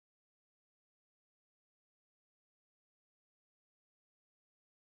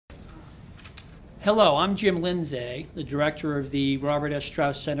Hello, I'm Jim Lindsay, the director of the Robert S.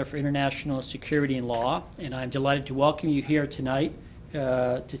 Strauss Center for International Security and Law, and I'm delighted to welcome you here tonight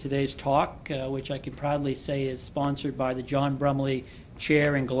to today's talk, which I can proudly say is sponsored by the John Brumley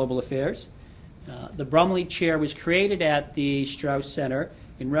Chair in Global Affairs. The Brumley Chair was created at the Strauss Center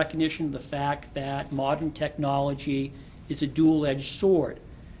in recognition of the fact that modern technology is a dual-edged sword.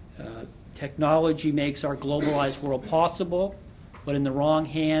 Technology makes our globalized world possible, but in the wrong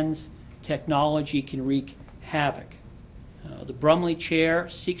hands, technology can wreak havoc. The Brumley Chair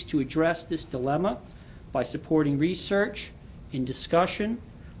seeks to address this dilemma by supporting research and discussion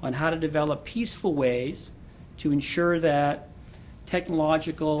on how to develop peaceful ways to ensure that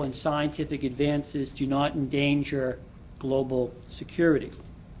technological and scientific advances do not endanger global security.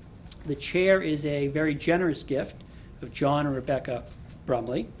 The Chair is a very generous gift of John and Rebecca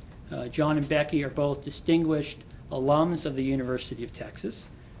Brumley. John and Becky are both distinguished alums of the University of Texas.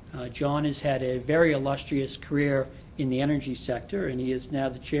 John has had a very illustrious career in the energy sector, and he is now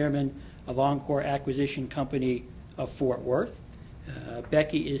the chairman of Encore Acquisition Company of Fort Worth.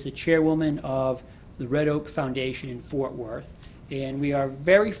 Becky is the chairwoman of the Red Oak Foundation in Fort Worth, and we are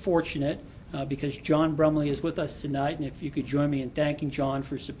very fortunate because John Brumley is with us tonight, and if you could join me in thanking John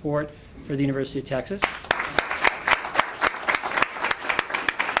for support for the University of Texas.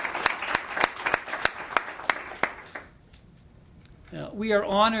 We are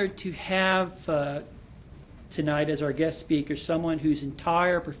honored to have tonight as our guest speaker someone whose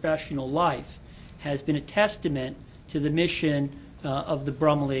entire professional life has been a testament to the mission of the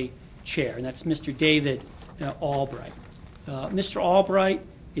Brumley Chair, and that's Mr. David Albright. Mr. Albright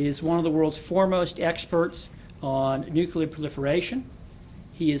is one of the world's foremost experts on nuclear proliferation.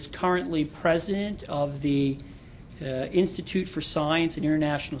 He is currently president of the Institute for Science and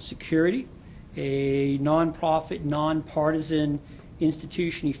International Security, a nonprofit, nonpartisan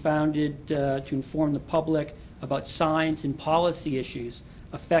institution he founded to inform the public about science and policy issues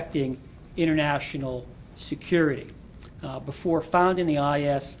affecting international security. Before founding the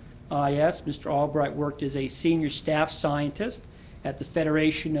ISIS, Mr. Albright worked as a senior staff scientist at the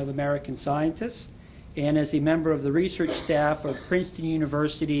Federation of American Scientists and as a member of the research staff of Princeton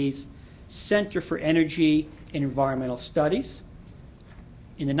University's Center for Energy and Environmental Studies.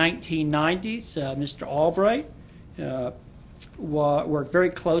 In the 1990s, Mr. Albright worked very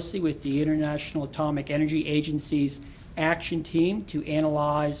closely with the International Atomic Energy Agency's action team to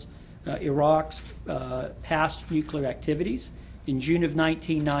analyze Iraq's past nuclear activities. In June of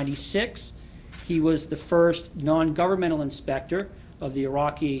 1996, he was the first non-governmental inspector of the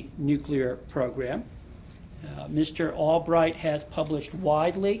Iraqi nuclear program. Mr. Albright has published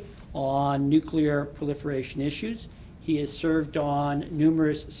widely on nuclear proliferation issues. He has served on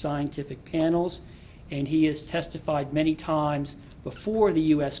numerous scientific panels, and he has testified many times before the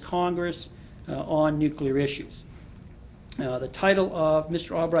U.S. Congress on nuclear issues. The title of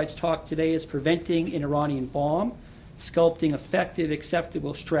Mr. Albright's talk today is Preventing an Iranian Bomb, Sculpting Effective,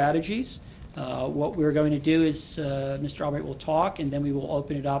 Acceptable Strategies. What we're going to do is Mr. Albright will talk, and then we will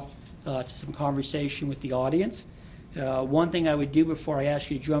open it up to some conversation with the audience. One thing I would do before I ask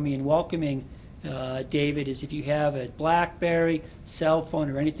you to join me in welcoming David is if you have a BlackBerry, cell phone,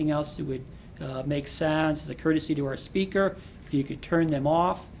 or anything else that would make sounds as a courtesy to our speaker, if you could turn them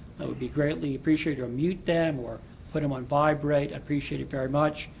off, that would be greatly appreciated, or mute them or put them on vibrate. I appreciate it very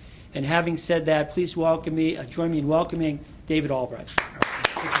much. And having said that, please welcome me, join me in welcoming David Albright.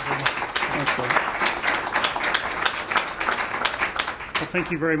 Thanks, David. Well,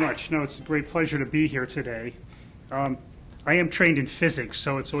 thank you very much. No, it's a great pleasure to be here today. I am trained in physics,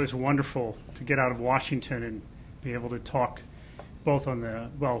 so it's always wonderful to get out of Washington and be able to talk both on the,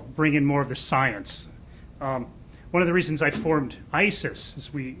 well, bring in more of the science. One of the reasons I formed ISIS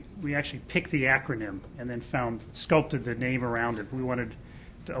is we actually picked the acronym and then sculpted the name around it. We wanted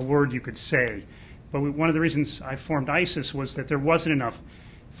a word you could say. But one of the reasons I formed ISIS was that there wasn't enough,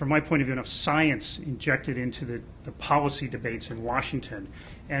 from my point of view, enough science injected into the policy debates in Washington.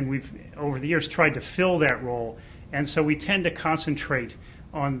 And we've, over the years, tried to fill that role. And so we tend to concentrate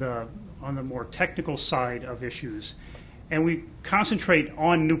on the more technical side of issues. And we concentrate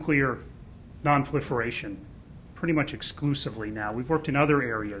on nuclear nonproliferation pretty much exclusively now. We've worked in other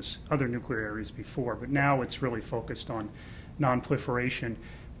areas, other nuclear areas before, but now it's really focused on nonproliferation,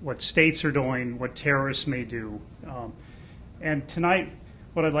 what states are doing, what terrorists may do. And tonight,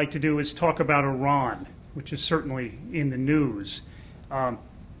 what I'd like to do is talk about Iran, which is certainly in the news. And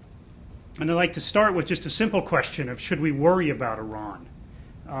I'd like to start with just a simple question of should we worry about Iran?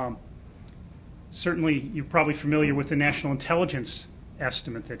 Certainly, you're probably familiar with the National Intelligence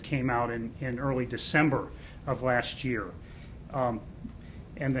estimate that came out in early December of last year.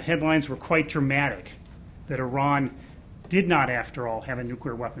 and the headlines were quite dramatic, that Iran did not, after all, have a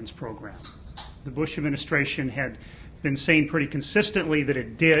nuclear weapons program. The Bush administration had been saying pretty consistently that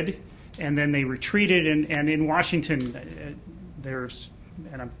it did, and then they retreated, and in Washington,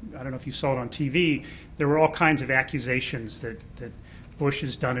 I don't know if you saw it on TV, there were all kinds of accusations that Bush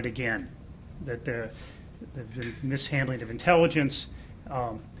has done it again, that the mishandling of intelligence,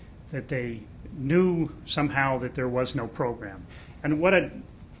 that they knew somehow that there was no program. And what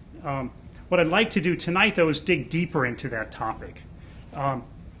I'd like to do tonight, though, is dig deeper into that topic,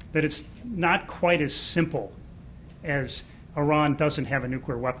 that it's not quite as simple as Iran doesn't have a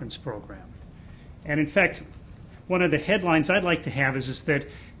nuclear weapons program. And in fact, one of the headlines I'd like to have is that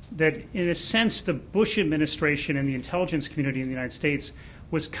in a sense, the Bush administration and the intelligence community in the United States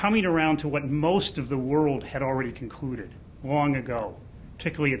was coming around to what most of the world had already concluded long ago,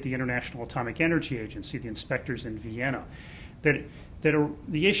 particularly at the International Atomic Energy Agency, the inspectors in Vienna, that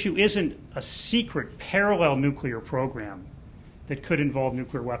the issue isn't a secret parallel nuclear program that could involve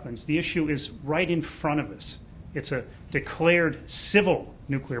nuclear weapons. The issue is right in front of us. It's a declared civil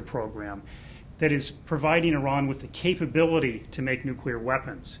nuclear program that is providing Iran with the capability to make nuclear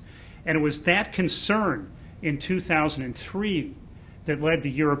weapons. And it was that concern in 2003 that led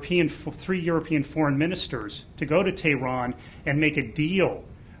the three European foreign ministers to go to Tehran and make a deal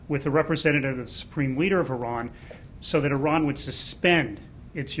with the representative of the supreme leader of Iran so that Iran would suspend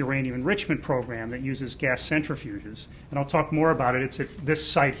its uranium enrichment program that uses gas centrifuges. And I'll talk more about it. It's at this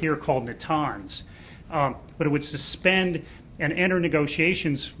site here called Natanz. But it would suspend and enter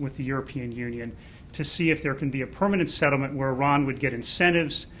negotiations with the European Union to see if there can be a permanent settlement where Iran would get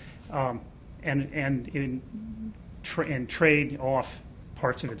incentives and trade off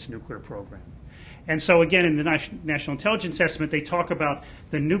parts of its nuclear program. And so again, in the National Intelligence Estimate, they talk about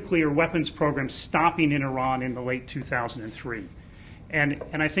the nuclear weapons program stopping in Iran in the late 2003. And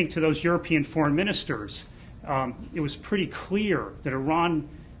I think to those European foreign ministers, it was pretty clear that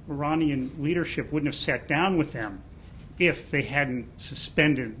Iranian leadership wouldn't have sat down with them if they hadn't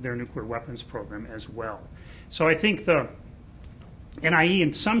suspended their nuclear weapons program as well. So I think the NIE,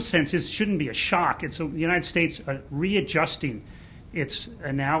 in some senses, shouldn't be a shock. It's the United States readjusting its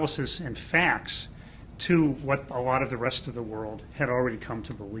analysis and facts to what a lot of the rest of the world had already come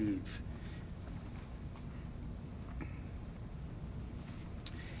to believe.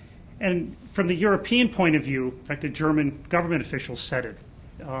 And from the European point of view, in fact, a German government official said it,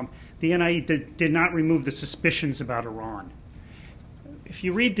 the NIE did not remove the suspicions about Iran. If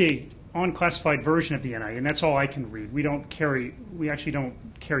you read the unclassified version of the NIE, and that's all I can read, we actually don't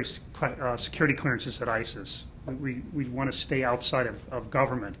carry security clearances at ISIS. We want to stay outside of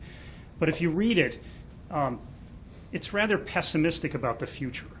government. But if you read it, it's rather pessimistic about the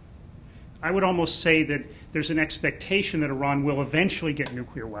future. I would almost say that there's an expectation that Iran will eventually get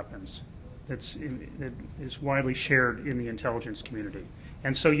nuclear weapons that is widely shared in the intelligence community.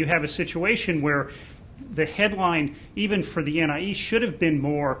 And so you have a situation where the headline, even for the NIE, should have been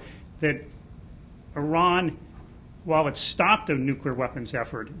more that Iran, while it stopped a nuclear weapons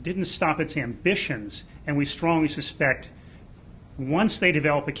effort, didn't stop its ambitions, and we strongly suspect once they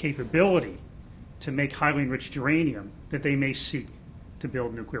develop a capability to make highly enriched uranium, that they may seek to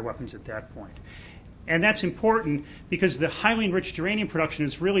build nuclear weapons at that point. And that's important because the highly enriched uranium production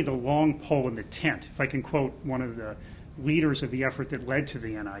is really the long pole in the tent, if I can quote one of the leaders of the effort that led to the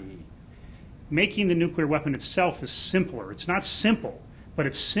NIE. Making the nuclear weapon itself is simpler. It's not simple, but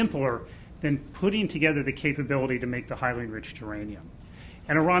it's simpler than putting together the capability to make the highly enriched uranium.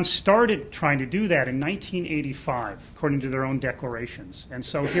 And Iran started trying to do that in 1985, according to their own declarations. And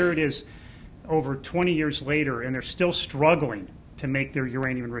so here it is over 20 years later, and they're still struggling to make their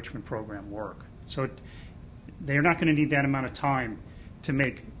uranium enrichment program work. So they're not going to need that amount of time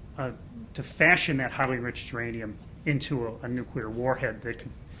to fashion that highly enriched uranium into a nuclear warhead that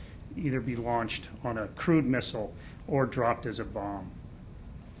could either be launched on a crude missile or dropped as a bomb.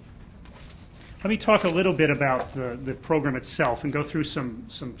 Let me talk a little bit about the program itself and go through some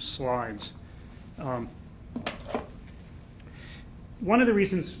slides. One of the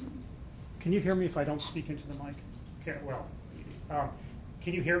reasons, can you hear me if I don't speak into the mic? Okay, well,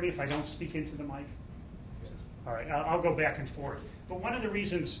 can you hear me if I don't speak into the mic? All right, I'll go back and forth. But one of the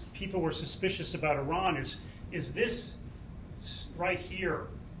reasons people were suspicious about Iran is this right here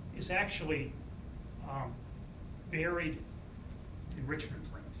is actually buried enrichment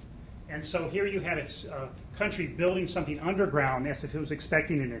plant. And so here you had a country building something underground as if it was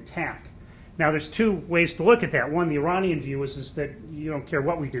expecting an attack. Now there's two ways to look at that. One, the Iranian view is that you don't care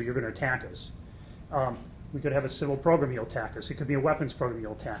what we do, you're going to attack us. We could have a civil program, you'll attack us. It could be a weapons program,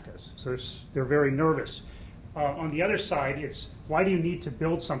 you'll attack us. So they're very nervous. On the other side, it's why do you need to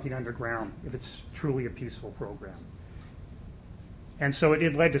build something underground if it's truly a peaceful program? And so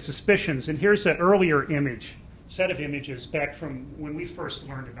it led to suspicions. And here's an earlier set of images back from when we first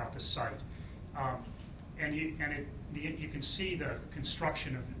learned about the site. You can see the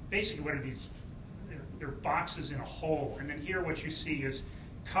construction of basically what are these? They're boxes in a hole, and then here what you see is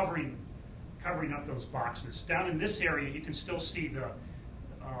covering up those boxes. Down in this area, you can still see the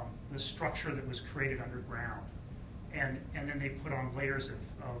structure that was created underground, and then they put on layers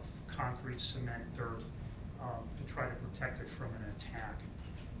of concrete, cement, dirt to try to protect it from an attack.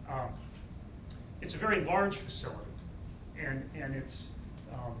 It's a very large facility, and it's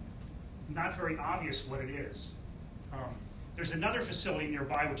not very obvious what it is. There's another facility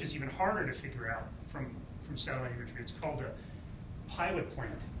nearby which is even harder to figure out from satellite imagery. It's called a pilot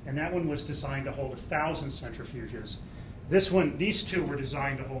plant, and that one was designed to hold 1,000 centrifuges. These two were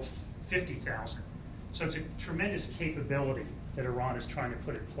designed to hold 50,000. So it's a tremendous capability that Iran is trying to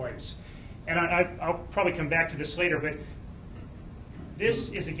put in place. And I'll probably come back to this later, but this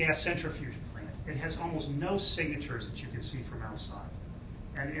is a gas centrifuge plant. It has almost no signatures that you can see from outside.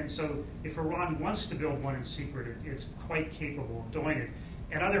 And so if Iran wants to build one in secret, it's quite capable of doing it.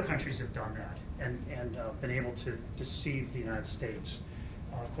 And other countries have done that and been able to deceive the United States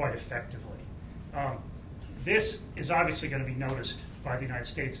quite effectively. This is obviously going to be noticed by the United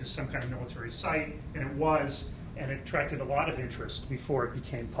States as some kind of military site, and it was, and it attracted a lot of interest before it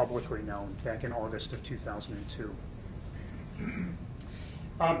became publicly known back in August of 2002.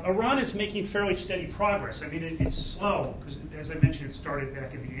 Iran is making fairly steady progress. I mean, it's slow, because as I mentioned, it started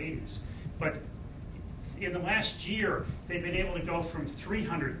back in the 80s. But in the last year, they've been able to go from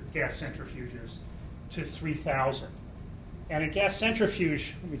 300 gas centrifuges to 3,000. And a gas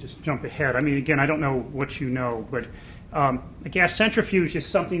centrifuge, let me just jump ahead. I mean, again, I don't know what you know, but a gas centrifuge is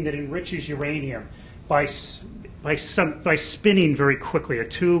something that enriches uranium by spinning very quickly. A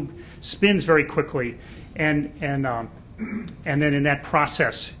tube spins very quickly, and then in that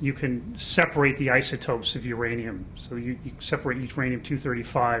process, you can separate the isotopes of uranium. So you separate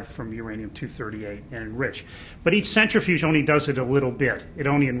uranium-235 from uranium-238 and enrich. But each centrifuge only does it a little bit. It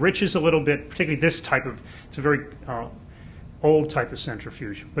only enriches a little bit, particularly this type of, it's a very old type of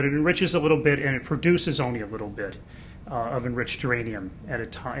centrifuge. But it enriches a little bit, and it produces only a little bit of enriched uranium at a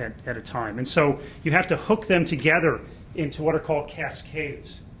time. And so you have to hook them together into what are called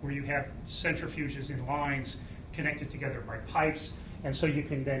cascades, where you have centrifuges in lines connected together by pipes, and so you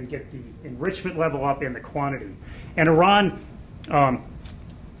can then get the enrichment level up and the quantity. And Iran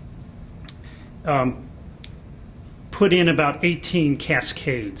put in about 18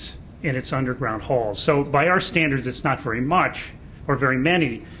 cascades in its underground halls. So by our standards, it's not very much or very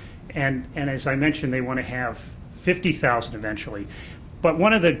many. And as I mentioned, they want to have 50,000 eventually. But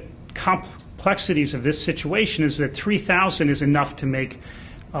one of the complexities of this situation is that 3,000 is enough to make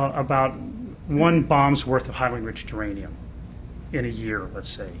about one bomb's worth of highly enriched uranium in a year, let's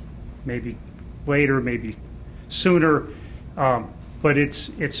say. Maybe later, maybe sooner, but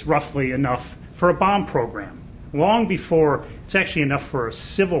it's roughly enough for a bomb program. Long before it's actually enough for a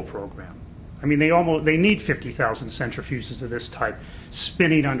civil program. I mean, they need 50,000 centrifuges of this type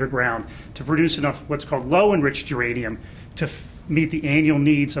spinning underground to produce enough what's called low enriched uranium to meet the annual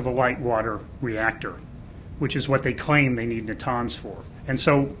needs of a light water reactor, which is what they claim they need Natanz for. And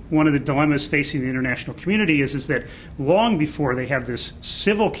so one of the dilemmas facing the international community is that long before they have this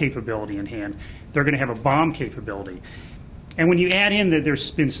civil capability in hand, they're going to have a bomb capability. And when you add in that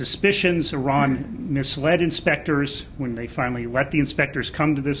there's been suspicions, Iran misled inspectors when they finally let the inspectors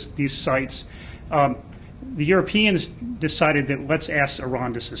come to these sites, the Europeans decided that let's ask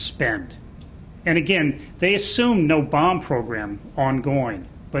Iran to suspend. And again, they assumed no bomb program ongoing,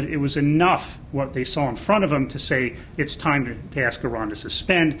 but it was enough what they saw in front of them to say it's time to ask Iran to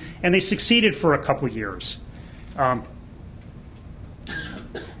suspend, and they succeeded for a couple years.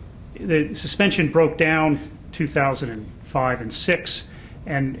 The suspension broke down 2005 and 6,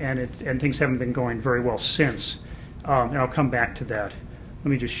 and things haven't been going very well since. And I'll come back to that. Let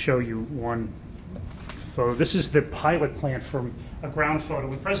me just show you one photo. This is the pilot plant from a ground photo.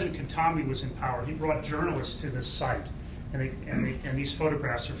 When President Khatami was in power, he brought journalists to this site, and these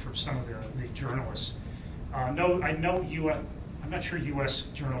photographs are from some of the journalists. I'm not sure U.S.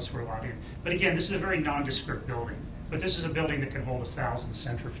 journalists were allowed in. But again, this is a very nondescript building. But this is a building that can hold 1,000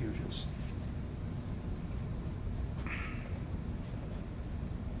 centrifuges.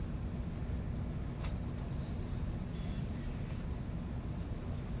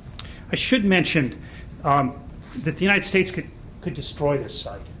 I should mention that the United States could destroy this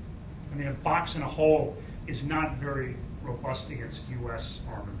site. I mean, a box in a hole is not very robust against U.S.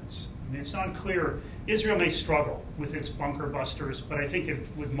 armaments. I mean, it's not clear. Israel may struggle with its bunker busters, but I think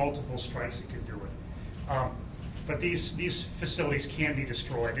with multiple strikes it can do it. But these facilities can be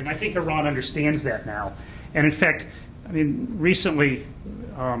destroyed, and I think Iran understands that now. And in fact, I mean, recently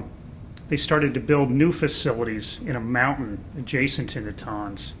they started to build new facilities in a mountain adjacent to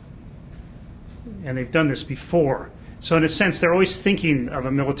Natanz, and they've done this before. So in a sense, they're always thinking of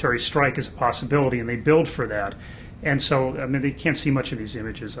a military strike as a possibility, and they build for that. And so, I mean, they can't see much of these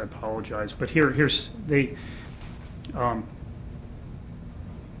images. I apologize, but here's they.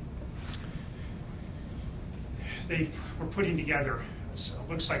 They were putting together. So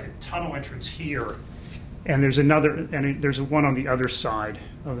it looks like a tunnel entrance here, and there's another, and there's one on the other side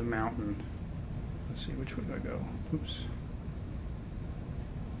of the mountain. Let's see, which way do I go? Oops.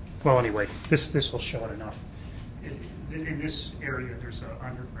 Well, anyway, this will show it enough. In this area, there's an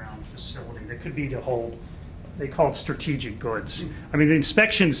underground facility that could be to hold. They call it strategic goods. I mean, the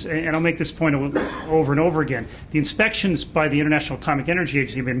inspections, and I'll make this point over and over again, the inspections by the International Atomic Energy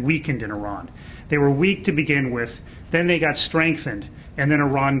Agency have been weakened in Iran. They were weak to begin with, then they got strengthened, and then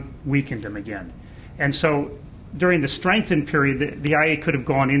Iran weakened them again. And so during the strengthened period, the IA could have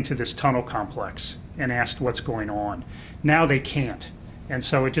gone into this tunnel complex and asked what's going on. Now they can't. And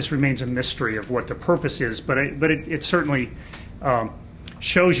so it just remains a mystery of what the purpose is, but it certainly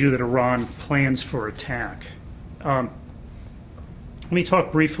shows you that Iran plans for attack. Let me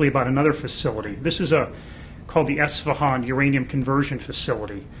talk briefly about another facility. This is called the Esfahan Uranium Conversion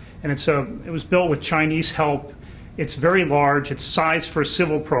Facility, and it was built with Chinese help. It's very large. It's sized for a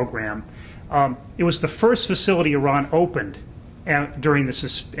civil program. It was the first facility Iran opened during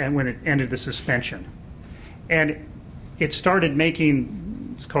when it ended the suspension, and it started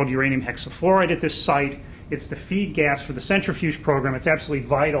making, it's called uranium hexafluoride at this site. It's the feed gas for the centrifuge program. It's absolutely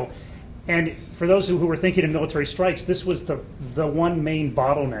vital. And for those who were thinking of military strikes, this was the one main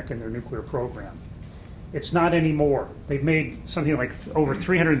bottleneck in their nuclear program. It's not anymore. They've made something like over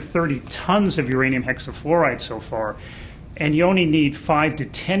 330 tons of uranium hexafluoride so far, and you only need 5 to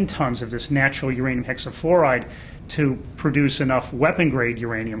 10 tons of this natural uranium hexafluoride to produce enough weapon-grade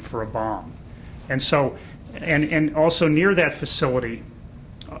uranium for a bomb. And so, and also near that facility,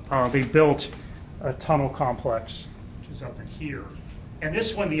 they built a tunnel complex, which is up in here. And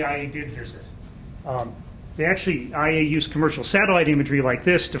this one the IA did visit. IA used commercial satellite imagery like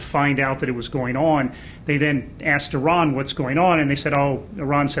this to find out that it was going on. They then asked Iran what's going on, and they said,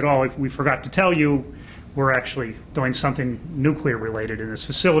 Iran said, we forgot to tell you, we're actually doing something nuclear related in this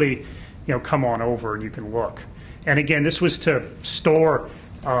facility. Come on over and you can look. And again, this was to store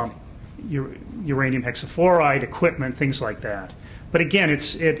uranium hexafluoride equipment, things like that. But again,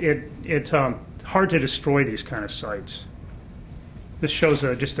 it's hard to destroy these kind of sites. This shows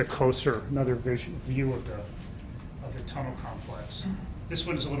just a closer, another view of the tunnel complex. This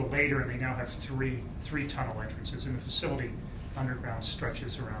one is a little later, and they now have three tunnel entrances, and the facility underground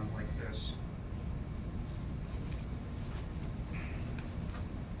stretches around like this.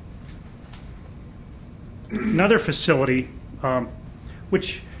 Another facility,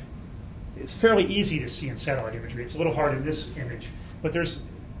 which is fairly easy to see in satellite imagery. It's a little hard in this image, but there's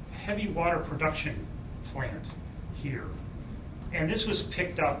a heavy water production plant here. And this was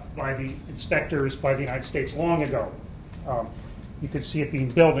picked up by the inspectors by the United States long ago. You could see it being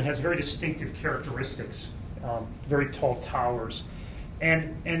built. It has very distinctive characteristics, very tall towers.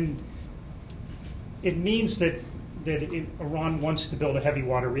 And it means that Iran wants to build a heavy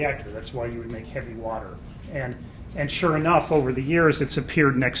water reactor. That's why you would make heavy water. And sure enough, over the years, it's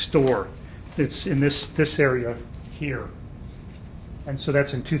appeared next door. It's in this area here. And so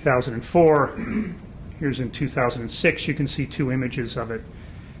that's in 2004. Here's in 2006. You can see two images of it.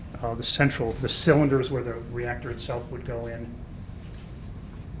 The cylinders where the reactor itself would go in.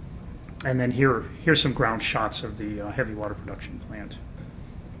 And then here's some ground shots of the heavy water production plant.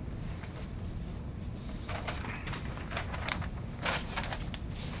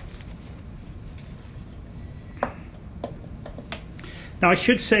 Now, I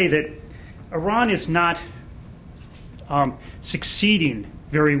should say that Iran is not succeeding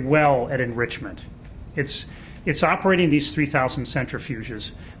very well at enrichment. It's operating these 3,000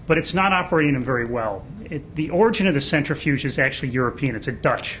 centrifuges, but it's not operating them very well. The origin of the centrifuge is actually European. It's a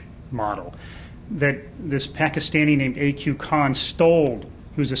Dutch model that this Pakistani named A.Q. Khan stole.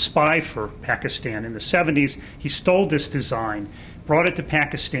 He was a spy for Pakistan in the 70s. He stole this design, brought it to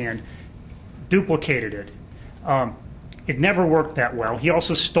Pakistan, duplicated it. It never worked that well. He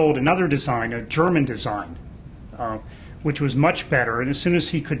also stole another design, a German design, which was much better. And as soon as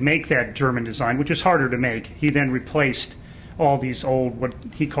he could make that German design, which is harder to make, he then replaced all these old, what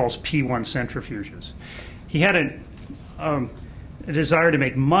he calls P1 centrifuges. He had a desire to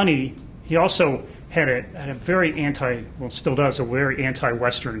make money, he also had a very still does, a very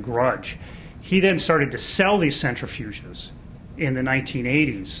anti-Western grudge. He then started to sell these centrifuges in the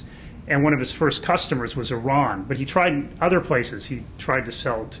 1980s, and one of his first customers was Iran. But he tried other places. He tried to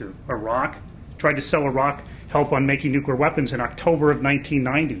sell to Iraq, help on making nuclear weapons in October of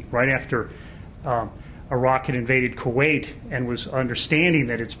 1990, right after Iraq had invaded Kuwait and was understanding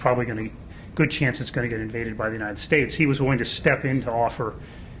that it's probably going to, good chance it's going to get invaded by the United States. He was willing to step in to offer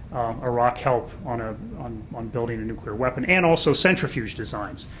Iraq help on building a nuclear weapon, and also centrifuge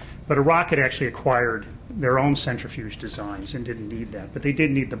designs. But Iraq had actually acquired their own centrifuge designs and didn't need that, but they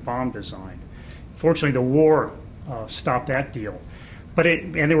did need the bomb design. Fortunately, the war stopped that deal.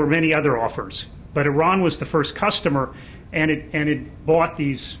 And there were many other offers. But Iran was the first customer, and it bought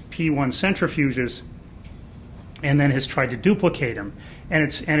these P1 centrifuges and then has tried to duplicate them. And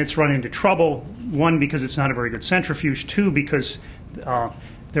it's run into trouble, one, because it's not a very good centrifuge, two, because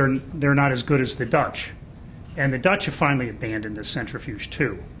they're not as good as the Dutch. And the Dutch have finally abandoned this centrifuge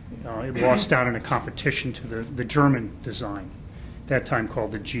too. It lost out in a competition to the German design, that time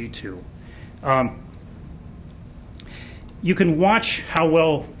called the G2. You can watch how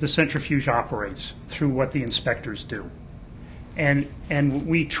well the centrifuge operates through what the inspectors do. And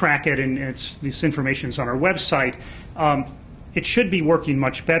we track it, and this information is on our website. It should be working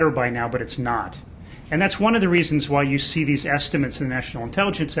much better by now, but it's not. And that's one of the reasons why you see these estimates in the National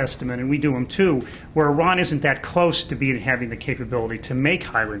Intelligence Estimate, and we do them too, where Iran isn't that close to having the capability to make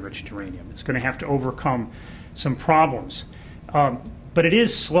highly enriched uranium. It's going to have to overcome some problems. But it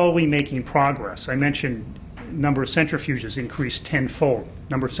is slowly making progress. I mentioned number of centrifuges increased tenfold.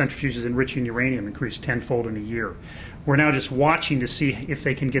 Number of centrifuges enriching uranium increased tenfold in a year. We're now just watching to see if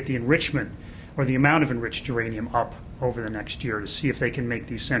they can get the enrichment or the amount of enriched uranium up over the next year to see if they can make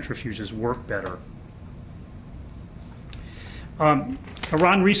these centrifuges work better.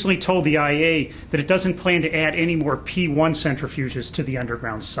 Iran recently told the IAEA that it doesn't plan to add any more P1 centrifuges to the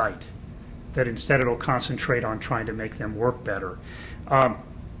underground site, that instead it'll concentrate on trying to make them work better.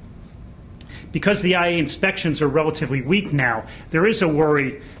 Because the IAEA inspections are relatively weak now, there is a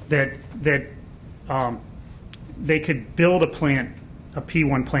worry that they could build a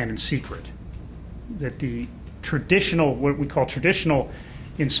P1 plant in secret, that the traditional, what we call traditional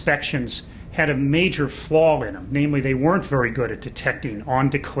inspections, had a major flaw in them. Namely, they weren't very good at detecting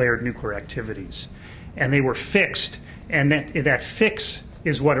undeclared nuclear activities. And they were fixed, and that fix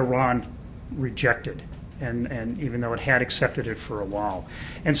is what Iran rejected, and even though it had accepted it for a while.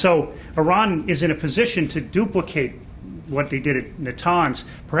 And so Iran is in a position to duplicate what they did at Natanz,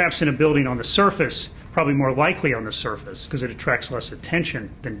 perhaps in a building on the surface, probably more likely on the surface, because it attracts less attention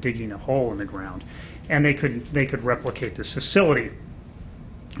than digging a hole in the ground. And they could replicate this facility.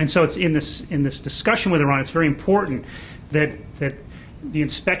 And so it's in this discussion with Iran, it's very important that the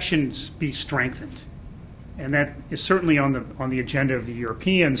inspections be strengthened, and that is certainly on the agenda of the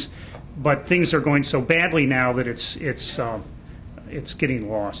Europeans. But things are going so badly now that it's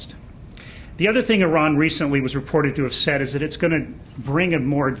getting lost. The other thing Iran recently was reported to have said is that it's going to bring a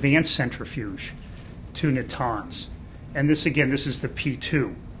more advanced centrifuge to Natanz, and this is the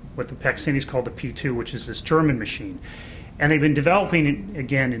P2, what the Pakistanis call the P2, which is this German machine. And they've been developing it,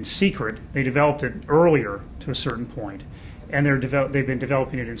 again, in secret. They developed it earlier to a certain point. And they've been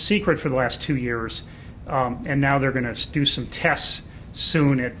developing it in secret for the last 2 years. And now they're going to do some tests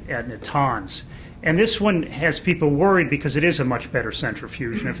soon at Natanz. And this one has people worried because it is a much better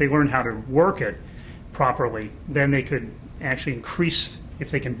centrifuge. And if they learn how to work it properly, then they could actually increase, if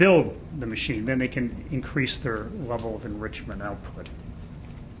they can build the machine, then they can increase their level of enrichment output.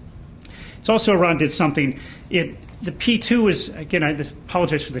 It's also Iran did something. The P2 is, again, I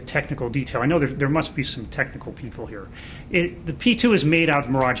apologize for the technical detail. I know there must be some technical people here. The P2 is made out of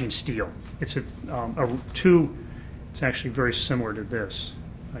Miraging steel. It's it's actually very similar to this.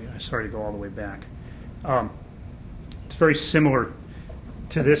 I'm sorry to go all the way back. It's very similar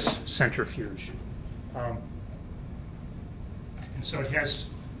to this centrifuge. And so it has,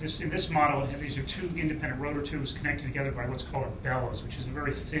 in this model, these are two independent rotor tubes connected together by what's called a bellows, which is a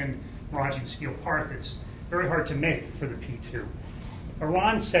very thin Miraging steel part that's very hard to make for the P2.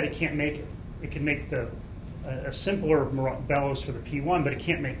 Iran said it can't make it. It can make a simpler bellows for the P1, but it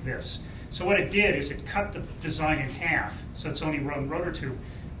can't make this. So what it did is it cut the design in half, so it's only one rotor tube,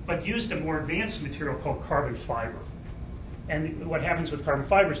 but used a more advanced material called carbon fiber. And what happens with carbon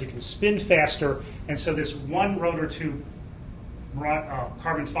fiber is it can spin faster, and so this one rotor tube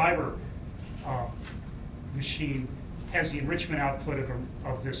carbon fiber machine has the enrichment output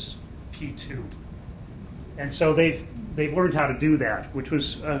of this P2. And so they've learned how to do that, which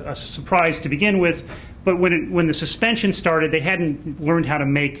was a surprise to begin with, But when the suspension started, they hadn't learned how to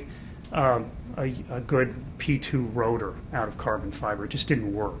make a good P2 rotor out of carbon fiber. It just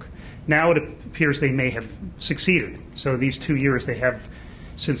didn't work. Now it appears they may have succeeded. So these 2 years they have,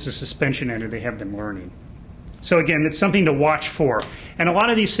 since the suspension ended, they have been learning. So again, it's something to watch for. And a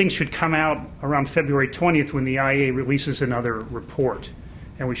lot of these things should come out around February 20th when the IAEA releases another report,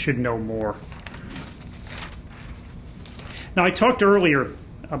 and we should know more. Now, I talked earlier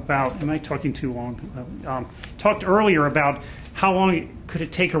about, am I talking too long? Talked earlier about how long could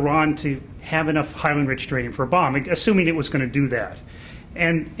it take Iran to have enough highly enriched uranium for a bomb, assuming it was going to do that.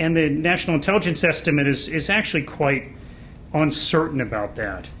 And the national intelligence estimate is actually quite uncertain about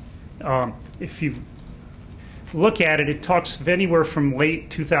that. If you look at it, it talks of anywhere from late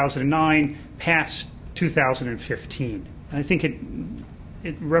 2009 past 2015. And I think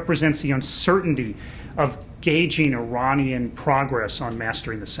it represents the uncertainty of gauging Iranian progress on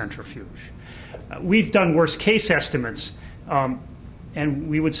mastering the centrifuge. We've done worst case estimates, and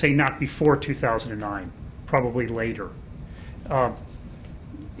we would say not before 2009, probably later.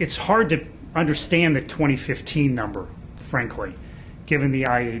 It's hard to understand the 2015 number, frankly, given the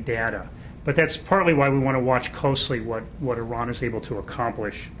IAEA data. But that's partly why we want to watch closely what Iran is able to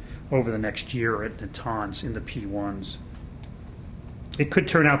accomplish over the next year at Natanz in the P1s. It could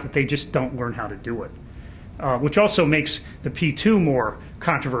turn out that they just don't learn how to do it, which also makes the P2 more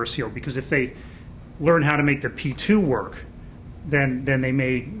controversial, because if they learn how to make the P2 work, then they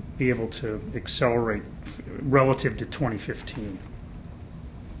may be able to accelerate relative to 2015.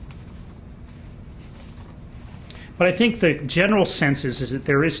 But I think the general sense is that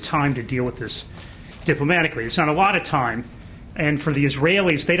there is time to deal with this diplomatically. It's not a lot of time, and for the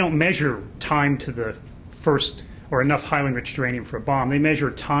Israelis, they don't measure time to the first or enough highly enriched uranium for a bomb. They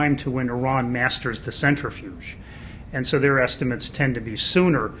measure time to when Iran masters the centrifuge, and so their estimates tend to be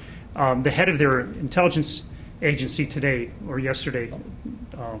sooner. The head of their intelligence agency today or yesterday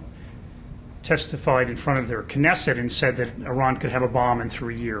testified in front of their Knesset and said that Iran could have a bomb in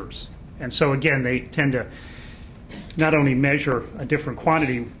 3 years. And so again, they tend to not only measure a different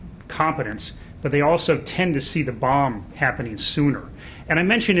quantity competence, but they also tend to see the bomb happening sooner. And I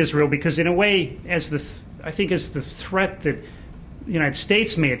mention Israel because in a way, I think as the threat that the United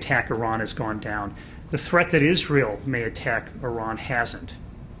States may attack Iran has gone down, the threat that Israel may attack Iran hasn't.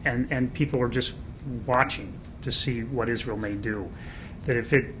 And people are just watching to see what Israel may do. That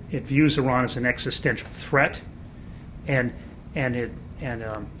if it views Iran as an existential threat, and it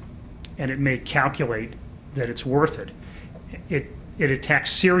may calculate that it's worth it. It attacked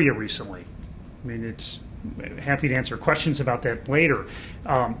Syria recently. I mean, it's happy to answer questions about that later.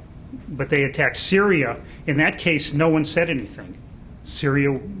 But they attacked Syria. In that case, no one said anything.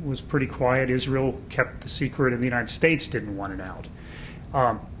 Syria was pretty quiet. Israel kept the secret, and the United States didn't want it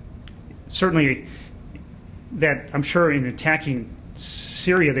out. Certainly, that I'm sure in attacking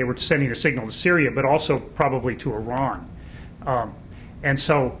Syria, they were sending a signal to Syria, but also probably to Iran. And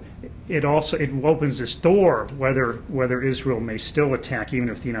so it opens this door whether Israel may still attack, even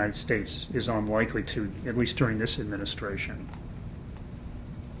if the United States is unlikely to, at least during this administration.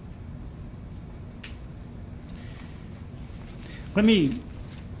 Let me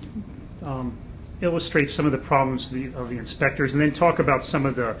illustrate some of the problems of the inspectors, and then talk about some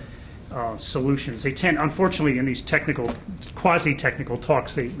of the solutions. They tend, unfortunately, in these quasi-technical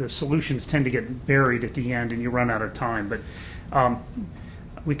talks, the solutions tend to get buried at the end, and you run out of time. But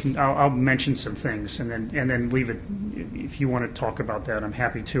I'll mention some things, and then leave it. If you want to talk about that, I'm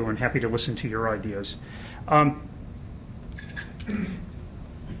happy to, and happy to listen to your ideas. Let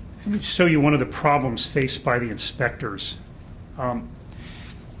me show you one of the problems faced by the inspectors.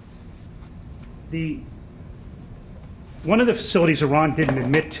 One of the facilities Iran didn't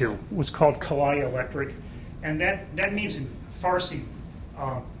admit to was called Kalaya Electric, and that means in Farsi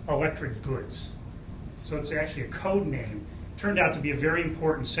electric goods. So it's actually a code name. Turned out to be a very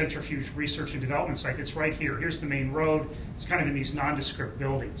important centrifuge research and development site. That's right here. Here's the main road. It's kind of in these nondescript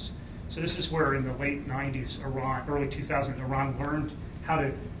buildings. So this is where in the late 90s, early 2000s, Iran learned how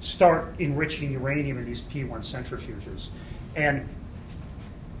to start enriching uranium in these P1 centrifuges. And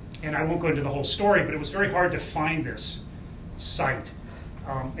I won't go into the whole story, but it was very hard to find this site.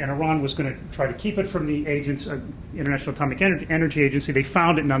 And Iran was going to try to keep it from the International Atomic Energy Agency. They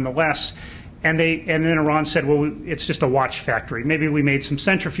found it nonetheless. And then Iran said, well, it's just a watch factory. Maybe we made some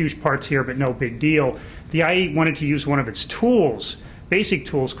centrifuge parts here, but no big deal. The IAEA wanted to use one of its tools, basic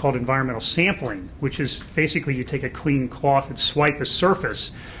tools called environmental sampling, which is basically you take a clean cloth and swipe a surface,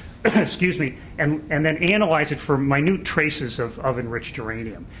 excuse me, and then analyze it for minute traces of enriched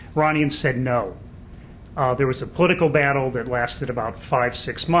uranium. Iranians said no. There was a political battle that lasted about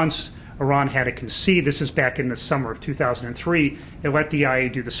 5-6 months. Iran had to concede. This is back in the summer of 2003. It let the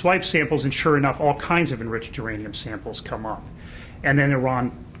IAEA do the swipe samples, and sure enough, all kinds of enriched uranium samples come up. And then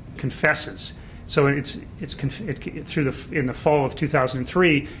Iran confesses. So in the fall of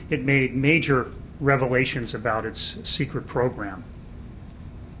 2003, it made major revelations about its secret program.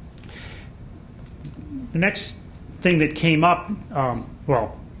 The next thing that came up,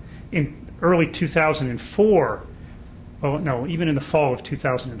 in early 2004, well, no, even in the fall of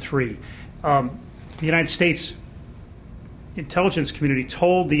 2003, the United States intelligence community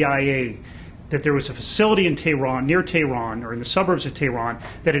told the IAEA that there was a facility in Tehran, near Tehran, or in the suburbs of Tehran,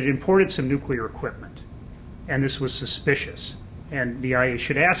 that had imported some nuclear equipment. And this was suspicious. And the IAEA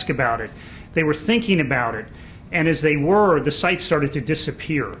should ask about it. They were thinking about it. And as they were, the site started to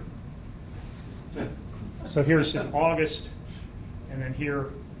disappear. So here's in August, and then here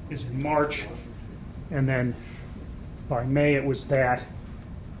is in March, and then by May it was that.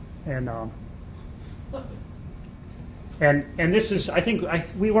 And this is, I think,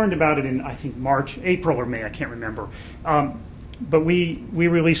 we learned about it in, I think, March, April or May, I can't remember. But we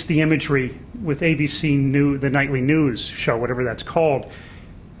released the imagery with ABC the nightly news show, whatever that's called.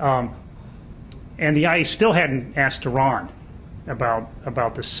 And the IAEA still hadn't asked Iran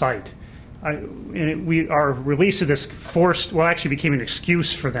about the site. Our release of this actually became an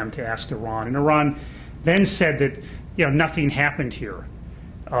excuse for them to ask Iran. And Iran then said that, nothing happened here.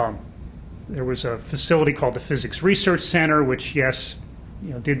 There was a facility called the Physics Research Center, which, yes,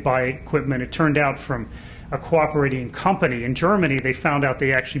 did buy equipment. It turned out from a cooperating company in Germany, they found out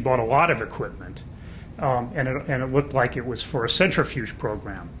they actually bought a lot of equipment, and it looked like it was for a centrifuge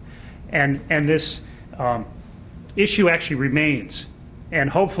program. And this issue actually remains, and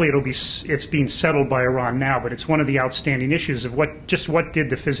hopefully it's being settled by Iran now. But it's one of the outstanding issues of what did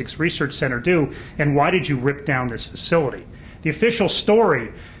the Physics Research Center do, and why did you rip down this facility? The official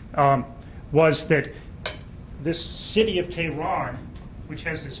story was that this city of Tehran, which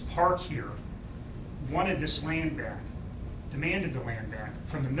has this park here, wanted this land back, demanded the land back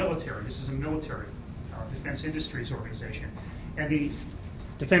from the military. This is a military defense industries organization. And the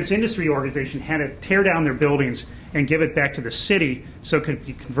defense industry organization had to tear down their buildings and give it back to the city so it could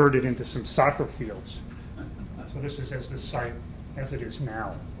be converted into some soccer fields. So this is as the site as it is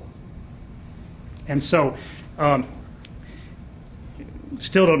now. And so,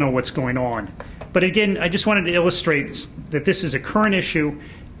 still don't know what's going on. But again, I just wanted to illustrate that this is a current issue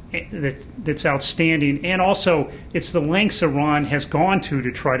that's outstanding, and also it's the lengths Iran has gone to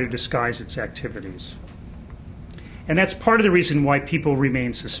try to disguise its activities. And that's part of the reason why people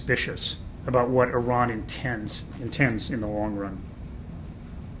remain suspicious about what Iran intends in the long run.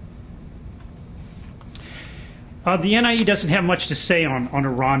 The NIE doesn't have much to say on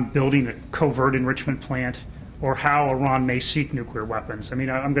Iran building a covert enrichment plant or how Iran may seek nuclear weapons. I mean,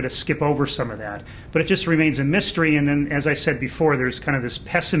 I'm going to skip over some of that. But it just remains a mystery, and then, as I said before, there's kind of this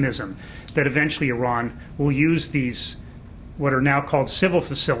pessimism that eventually Iran will use these, what are now called civil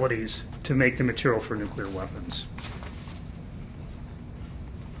facilities, to make the material for nuclear weapons.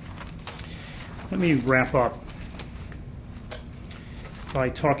 Let me wrap up by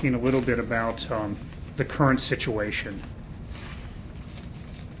talking a little bit about the current situation.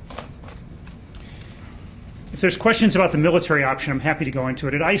 If there's questions about the military option, I'm happy to go into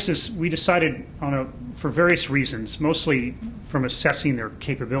it. At ISIS, we decided for various reasons, mostly from assessing their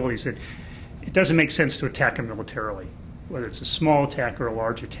capabilities, that it doesn't make sense to attack them militarily. Whether it's a small attack or a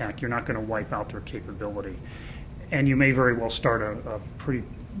large attack, you're not going to wipe out their capability. And you may very well start a pretty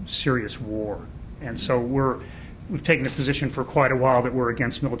serious war. And so we've taken the position for quite a while that we're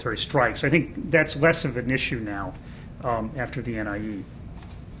against military strikes. I think that's less of an issue now after the NIE.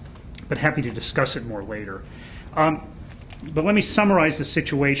 But happy to discuss it more later. But let me summarize the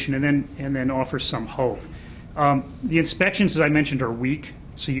situation and then offer some hope. The inspections, as I mentioned, are weak,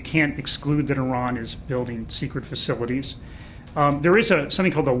 so you can't exclude that Iran is building secret facilities. There is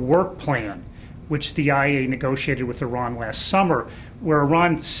something called a work plan, which the IAEA negotiated with Iran last summer, where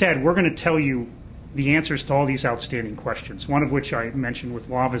Iran said, we're going to tell you the answers to all these outstanding questions, one of which I mentioned with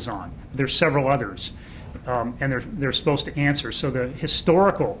Lavazan. There's several others, and they're supposed to answer. So the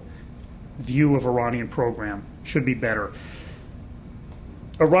historical view of Iranian program should be better.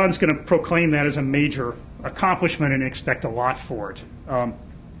 Iran's going to proclaim that as a major accomplishment and expect a lot for it.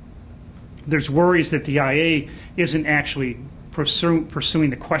 There's worries that the IAEA isn't actually pursuing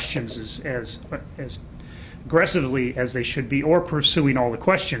the questions as aggressively as they should be, or pursuing all the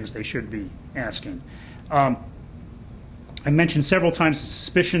questions they should be asking. I mentioned several times the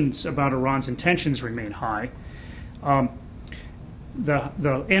suspicions about Iran's intentions remain high.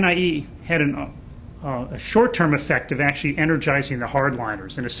 The NIE had an a short-term effect of actually energizing the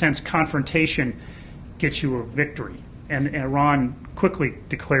hardliners. In a sense, confrontation gets you a victory. And Iran quickly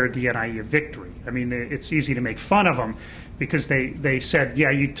declared the NIE a victory. I mean, it's easy to make fun of them because they said,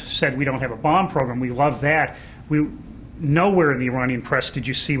 yeah, you said we don't have a bomb program. We love that. Nowhere in the Iranian press did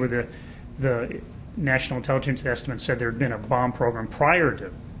you see where the National Intelligence Estimate said there had been a bomb program prior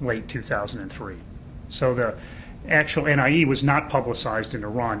to late 2003. So the actual NIE was not publicized in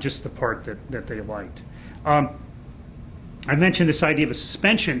Iran, just the part that they liked. I mentioned this idea of a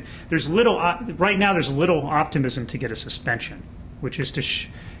suspension. Right now there's little optimism to get a suspension, which is to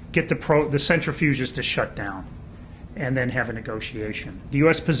get the centrifuges to shut down and then have a negotiation. The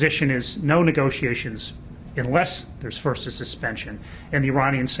U.S. position is no negotiations unless there's first a suspension, and the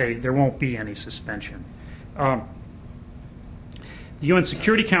Iranians say there won't be any suspension. The UN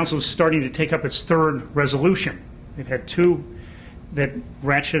Security Council is starting to take up its third resolution. They've had two that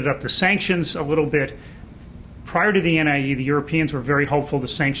ratcheted up the sanctions a little bit. Prior to the NIE, the Europeans were very hopeful the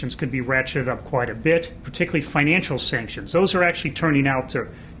sanctions could be ratcheted up quite a bit, particularly financial sanctions. Those are actually turning out to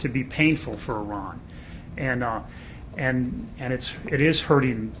be painful for Iran, and it is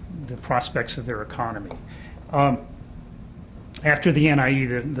hurting the prospects of their economy. After the NIE,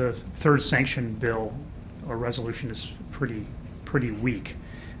 the third sanction bill or resolution is pretty weak,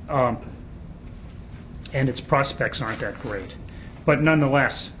 and its prospects aren't that great. But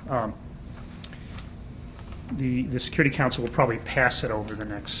nonetheless, the Security Council will probably pass it over the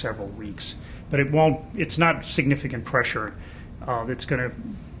next several weeks. But it won't. It's not significant pressure that's going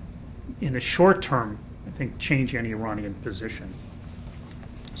to, in the short term, I think, change any Iranian position.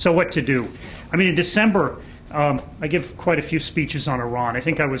 So what to do? I mean, in December, I give quite a few speeches on Iran. I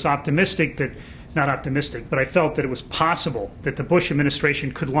think I was optimistic that, not optimistic, but I felt that it was possible that the Bush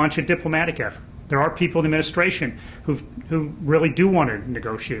administration could launch a diplomatic effort. There are people in the administration who really do want to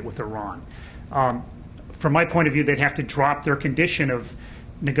negotiate with Iran. From my point of view, they'd have to drop their condition of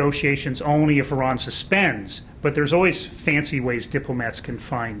negotiations only if Iran suspends. But there's always fancy ways diplomats can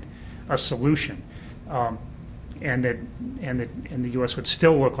find a solution, and the U.S. would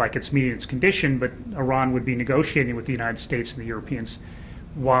still look like it's meeting its condition, but Iran would be negotiating with the United States and the Europeans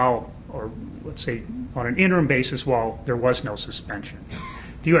while, or let's say, on an interim basis while there was no suspension.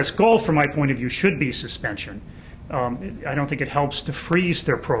 The U.S. goal, from my point of view, should be suspension. I don't think it helps to freeze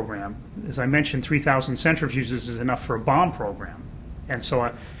their program. As I mentioned, 3,000 centrifuges is enough for a bomb program. And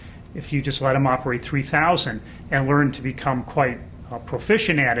so if you just let them operate 3,000 and learn to become quite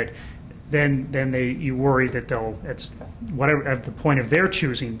proficient at it, then you worry that they'll, at whatever, at the point of their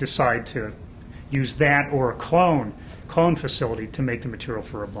choosing, decide to use that or a clone facility to make the material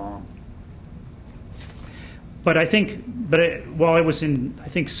for a bomb. But I think, while I was I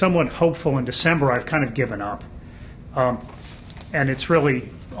think, somewhat hopeful in December, I've kind of given up. And it's really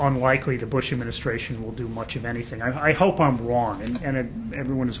unlikely the Bush administration will do much of anything. I hope I'm wrong, and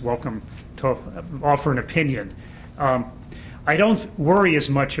everyone is welcome to offer an opinion. I don't worry as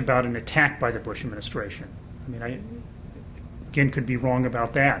much about an attack by the Bush administration. I mean, I, again, could be wrong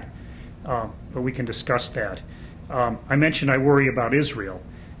about that, but we can discuss that. I mentioned I worry about Israel.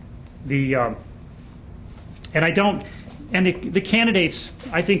 And I don't. And the candidates,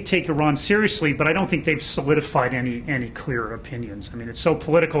 I think, take Iran seriously, but I don't think they've solidified any clear opinions. I mean, it's so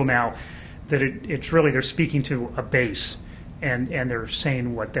political now that it's really, they're speaking to a base, and they're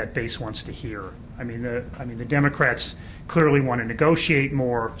saying what that base wants to hear. I mean, the Democrats clearly want to negotiate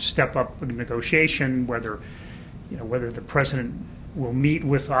more, step up in negotiation, whether the president will meet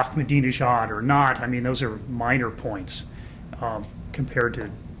with Ahmadinejad or not. I mean, those are minor points compared to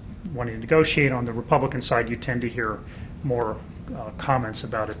wanting to negotiate. On the Republican side, you tend to hear more comments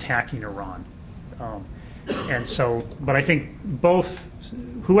about attacking Iran. And so, but I think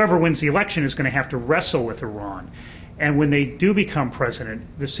whoever wins the election is going to have to wrestle with Iran. And when they do become president,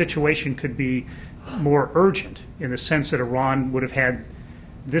 the situation could be more urgent in the sense that Iran would have had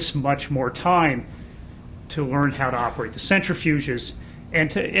this much more time to learn how to operate the centrifuges and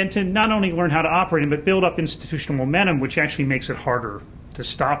to not only learn how to operate them, but build up institutional momentum, which actually makes it harder to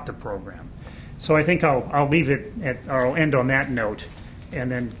stop the program. So I think I'll leave it or I'll end on that note,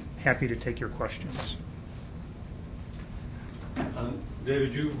 and then happy to take your questions.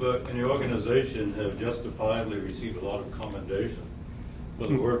 David, you in your organization have justifiably received a lot of commendation for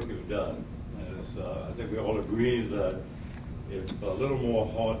the work you've done. As, I think we all agree that if a little more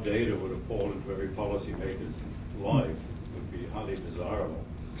hard data would have fallen to every policymaker's life, it would be highly desirable.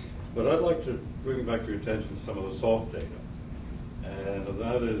 But I'd like to bring back your attention to some of the soft data. And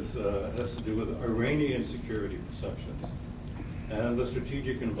that is, has to do with Iranian security perceptions and the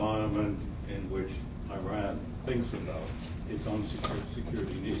strategic environment in which Iran thinks about its own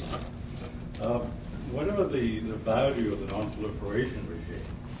security needs. whatever the value of the non-proliferation regime,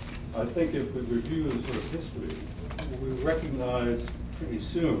 I think if we review the sort of history, we recognize pretty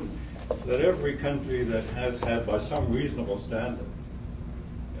soon that every country that has had, by some reasonable standard,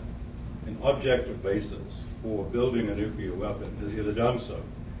 an objective basis for building a nuclear weapon has either done so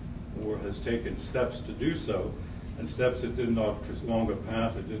or has taken steps to do so, and steps that did not, along a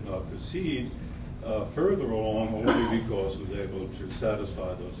path that did not proceed further along only because it was able to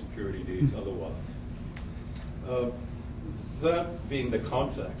satisfy those security needs otherwise. That being the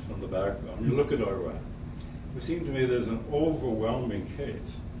context and the background, you look at Iran. It seems to me there's an overwhelming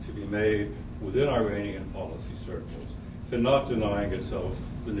case to be made within Iranian policy circles for not denying itself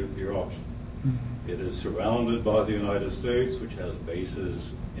the nuclear option. It is surrounded by the United States, which has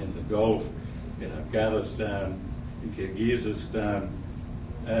bases in the Gulf, in Afghanistan, in Kyrgyzstan,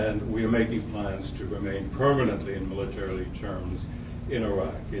 and we are making plans to remain permanently in military terms in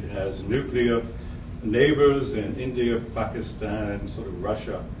Iraq. It has nuclear neighbors in India, Pakistan, sort of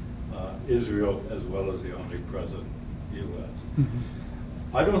Russia, Israel, as well as the omnipresent U.S.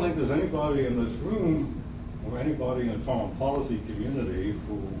 I don't think there's anybody in this room or anybody in the foreign policy community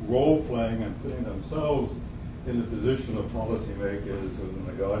who role-playing and putting themselves in the position of policymakers within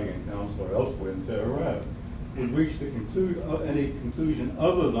the Guardian Council or elsewhere in Tehran would reach the any conclusion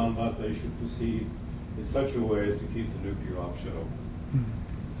other than that they should proceed in such a way as to keep the nuclear option open.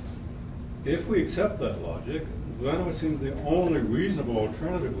 If we accept that logic, then it would seem the only reasonable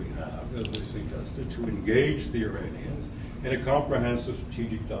alternative we have, as we suggested, to engage the Iranians in a comprehensive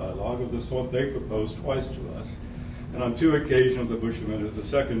strategic dialogue of the sort they proposed twice to us. And on two occasions, the Bush administration, the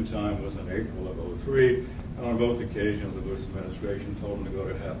second time was in April of '03, and on both occasions, the Bush administration told them to go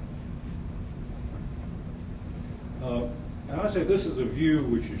to hell. And I say this is a view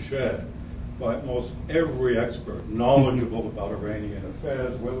which is shared by almost every expert knowledgeable about Iranian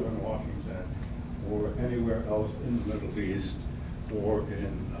affairs, whether in Washington or anywhere else in the Middle East or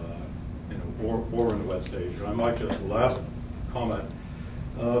in West Asia. I might just last comment.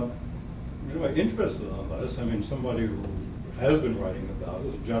 Interested in this, I mean, somebody who has been writing about it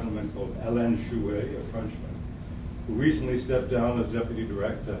is a gentleman called Alain Chouet, a Frenchman, who recently stepped down as deputy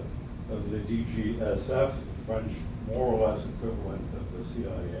director of the DGSF, French more or less equivalent of the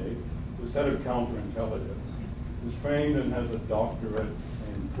CIA, who's head of counterintelligence, who's trained and has a doctorate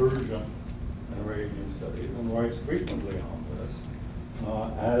in Persian and Arabian studies, and writes frequently on this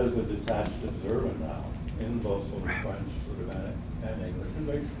as a detached observer now in both sort of French and English, and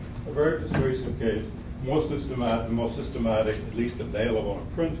makes a very persuasive case, more systematic, at least available in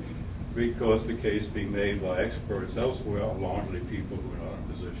print, because the case being made by experts elsewhere are largely people who are not in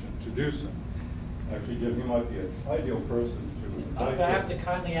a position to do so. Actually, Jim, you might be an ideal person to I have to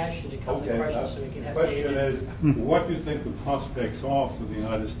kindly ask you to come to the question so we can have the question is, what do you think the prospects are for the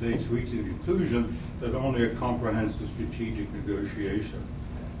United States reaching the conclusion that only a comprehensive strategic negotiation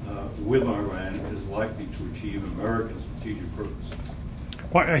with Iran is likely to achieve American strategic purpose?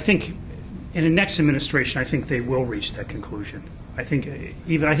 Well, I think in the next administration, I think they will reach that conclusion. I think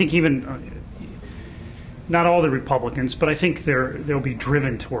even not all the Republicans, but I think they'll be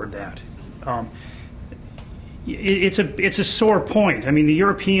driven toward that. It's a sore point. I mean, the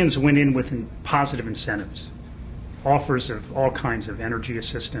Europeans went in with positive incentives, offers of all kinds of energy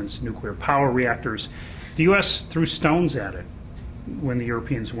assistance, nuclear power reactors. The U.S. threw stones at it when the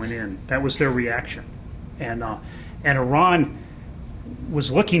Europeans went in. That was their reaction, and Iran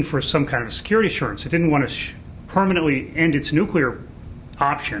was looking for some kind of security assurance. It didn't want to permanently end its nuclear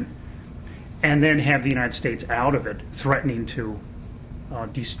option and then have the United States out of it, threatening to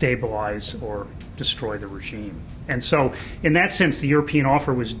destabilize or destroy the regime. And so, in that sense, the European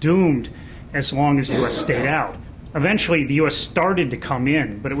offer was doomed as long as the U.S. stayed out. Eventually, the U.S. started to come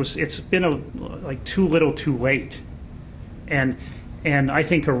in, but it's been like too little, too late. And I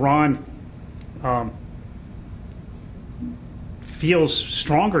think Iran feels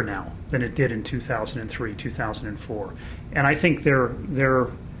stronger now than it did in 2003, 2004, and I think they're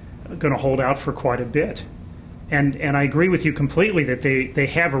going to hold out for quite a bit. And I agree with you completely that they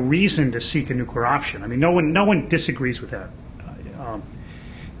have a reason to seek a nuclear option. I mean, no one disagrees with that.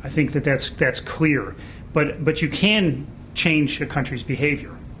 I think that's clear. But you can change a country's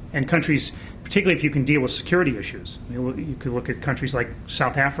behavior, and countries, particularly if you can deal with security issues. You could look at countries like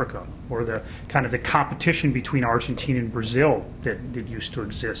South Africa, or the kind of the competition between Argentina and Brazil that used to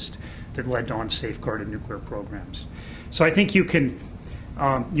exist, that led to unsafeguarded nuclear programs. So I think you can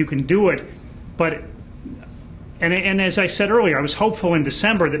do it, but. And as I said earlier, I was hopeful in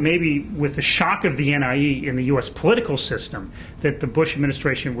December that maybe with the shock of the NIE in the U.S. political system, that the Bush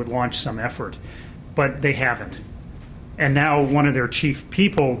administration would launch some effort, but they haven't. And now one of their chief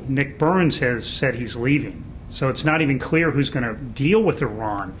people, Nick Burns, has said he's leaving. So it's not even clear who's going to deal with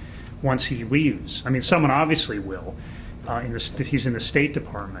Iran once he leaves. I mean, someone obviously will. He's in the State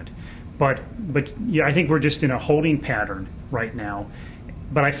Department. But yeah, I think we're just in a holding pattern right now.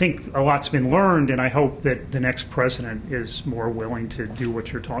 But I think a lot's been learned, and I hope that the next president is more willing to do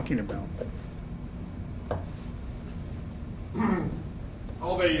what you're talking about.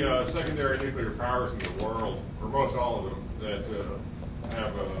 All the secondary nuclear powers in the world, or most all of them, that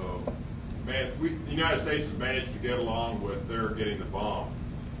have the United States has managed to get along with their getting the bomb,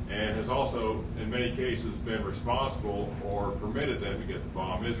 and has also, in many cases, been responsible or permitted them to get the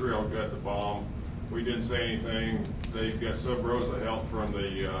bomb. Israel got the bomb. We didn't say anything. They got sub rosa help from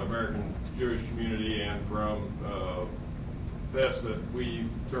the American Jewish community and from thefts that we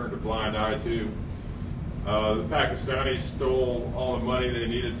turned a blind eye to. The Pakistanis stole all the money they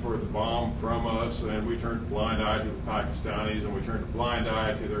needed for the bomb from us, and we turned a blind eye to the Pakistanis, and we turned a blind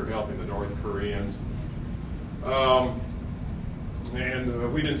eye to their helping the North Koreans.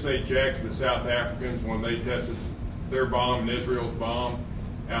 And we didn't say jack to the South Africans when they tested their bomb and Israel's bomb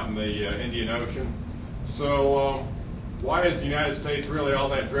out in the Indian Ocean. So why is the United States really all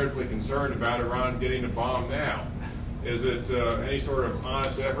that dreadfully concerned about Iran getting a bomb now? Is it any sort of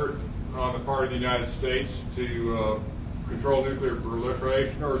honest effort on the part of the United States to control nuclear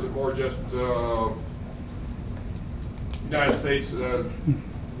proliferation, or is it more just United States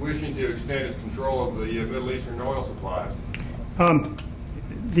wishing to extend its control of the Middle Eastern oil supplies?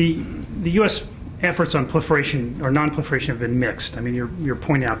 The U.S. efforts on proliferation or non-proliferation have been mixed. I mean, you're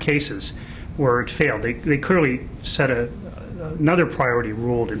pointing out cases where it failed. They clearly set another priority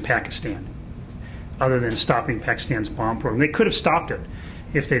ruled in Pakistan, other than stopping Pakistan's bomb program. They could have stopped it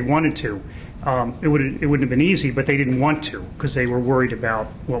if they'd wanted to. It wouldn't have been easy, but they didn't want to because they were worried about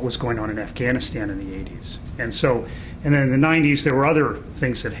what was going on in Afghanistan in the 80s. And then in the 90s, there were other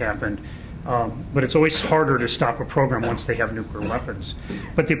things that happened. But it's always harder to stop a program once they have nuclear weapons.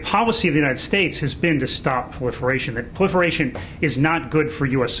 But the policy of the United States has been to stop proliferation. That proliferation is not good for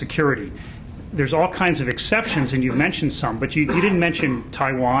U.S. security. There's all kinds of exceptions, and you mentioned some, but you didn't mention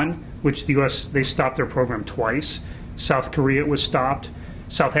Taiwan, which the U.S., they stopped their program twice. South Korea was stopped.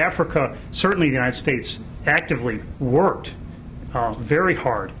 South Africa, certainly the United States actively worked very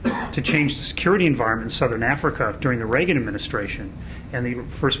hard to change the security environment in Southern Africa during the Reagan administration and the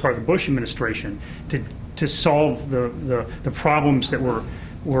first part of the Bush administration to solve the problems that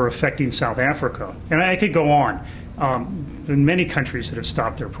were affecting South Africa. And I could go on. There are many countries that have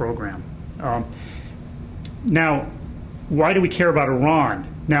stopped their program. Now, why do we care about Iran?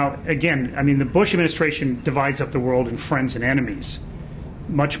 Now, again, I mean, the Bush administration divides up the world in friends and enemies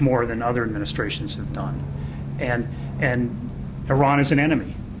much more than other administrations have done. And Iran is an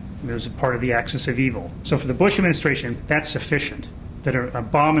enemy. It was a part of the axis of evil. So for the Bush administration, that's sufficient. That a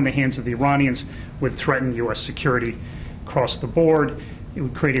bomb in the hands of the Iranians would threaten U.S. security across the board. It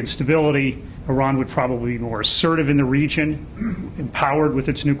would create instability. Iran would probably be more assertive in the region, empowered with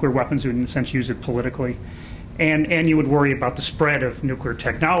its nuclear weapons. It would, in a sense, use it politically. And you would worry about the spread of nuclear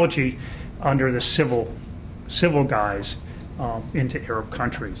technology under the civil guise into Arab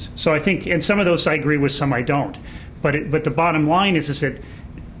countries. So I think, and some of those I agree with, some I don't. But the bottom line is that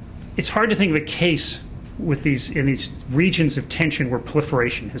it's hard to think of a case with in these regions of tension where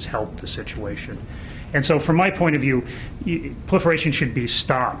proliferation has helped the situation. And so from my point of view, proliferation should be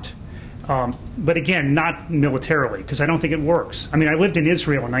stopped. But again, not militarily, because I don't think it works. I mean, I lived in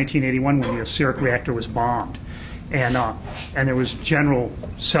Israel in 1981 when the Asyric reactor was bombed. And there was general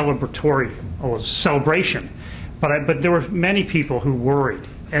celebration. But there were many people who worried,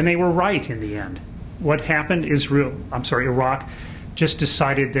 and they were right in the end. What happened? Iraq just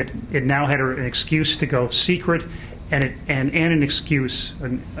decided that it now had an excuse to go secret, and an excuse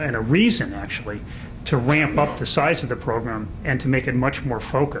and a reason actually to ramp up the size of the program and to make it much more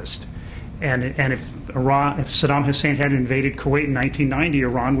focused. And if Saddam Hussein had invaded Kuwait in 1990,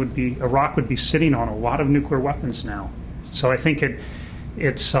 Iraq would be sitting on a lot of nuclear weapons now. So I think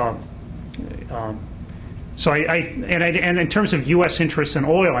it's. So and in terms of U.S. interests in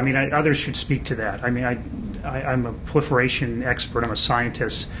oil, I mean, others should speak to that. I mean, I'm a proliferation expert. I'm a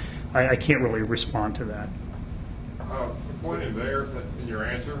scientist. I can't really respond to that. The point in there, in your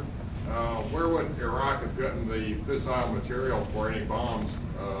answer, where would Iraq have gotten the fissile material for any bombs?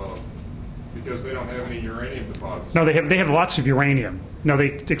 Because they don't have any uranium deposits. No, they have lots of uranium. No,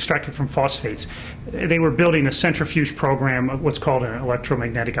 they extract it from phosphates. They were building a centrifuge program, what's called an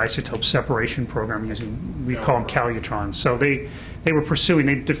electromagnetic isotope separation program using, we call them calutrons. So they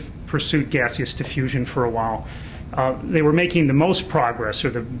pursued gaseous diffusion for a while. they were making the most progress, or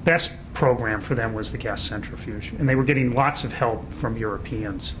the best program for them was the gas centrifuge. And they were getting lots of help from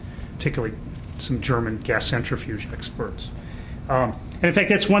Europeans, particularly some German gas centrifuge experts. And in fact,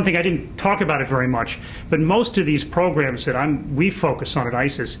 that's one thing I didn't talk about it very much, but most of these programs that we focus on at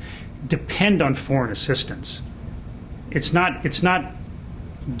ISIS depend on foreign assistance. It's not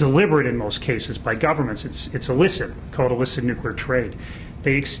deliberate in most cases by governments. It's illicit, called illicit nuclear trade.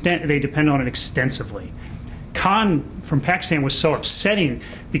 They depend on it extensively. Khan from Pakistan was so upsetting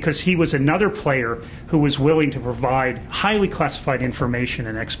because he was another player who was willing to provide highly classified information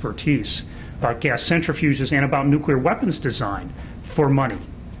and expertise about gas centrifuges and about nuclear weapons design for money.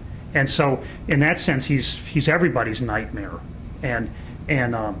 And so in that sense, he's everybody's nightmare.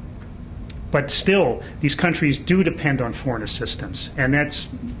 But still, these countries do depend on foreign assistance. And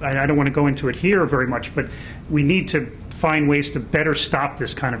I don't want to go into it here very much, but we need to find ways to better stop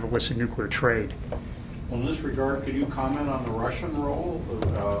this kind of illicit nuclear trade. Well, in this regard, could you comment on the Russian role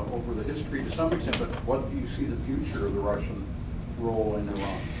over the history to some extent, but what do you see the future of the Russian role in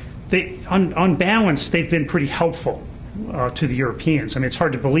Iran? On balance, they've been pretty helpful to the Europeans. I mean, it's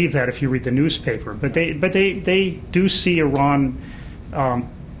hard to believe that if you read the newspaper, but they do see Iran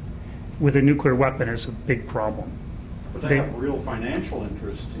with a nuclear weapon as a big problem. But they have real financial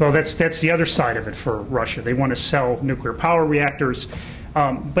interest. Well, that's the other side of it for Russia. They want to sell nuclear power reactors.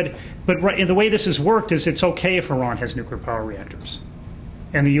 But the way this has worked is it's okay if Iran has nuclear power reactors.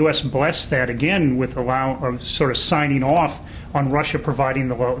 And the U.S. blessed that, again, with sort of signing off on Russia providing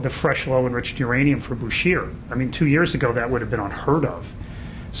the fresh low-enriched uranium for Bushehr. I mean, 2 years ago, that would have been unheard of.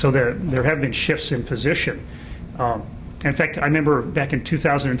 So there have been shifts in position. In fact, I remember back in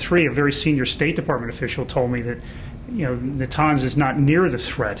 2003, a very senior State Department official told me that, Natanz is not near the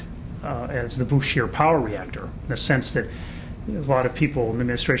threat as the Bushehr power reactor, in the sense that a lot of people in the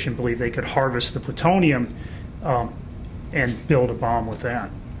administration believe they could harvest the plutonium and build a bomb with that.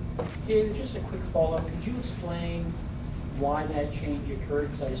 David, just a quick follow-up. Could you explain why that change occurred?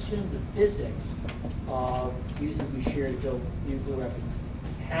 Because I assume the physics of using Bushehr to build nuclear weapons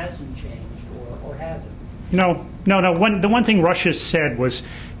hasn't changed, or has it? No. The one thing Russia said was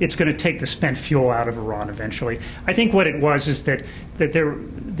it's going to take the spent fuel out of Iran eventually. I think what it was is that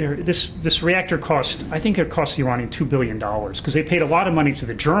this reactor cost, I think it cost the Iranian $2 billion, because they paid a lot of money to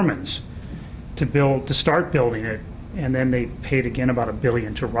the Germans to start building it, and then they paid again about $1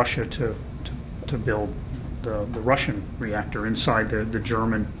 billion to Russia to build the Russian reactor inside the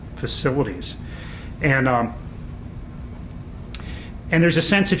German facilities. And there's a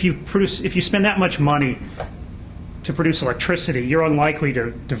sense if you spend that much money to produce electricity, you're unlikely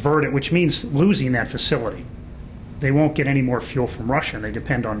to divert it, which means losing that facility. They won't get any more fuel from Russia, and they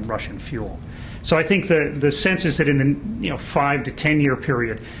depend on Russian fuel. So I think the sense is that in the 5 to 10 year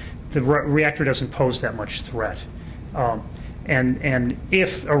period, the reactor doesn't pose that much threat. And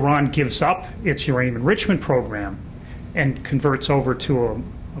if Iran gives up its uranium enrichment program and converts over to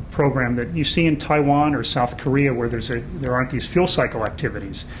a program that you see in Taiwan or South Korea, where there aren't these fuel cycle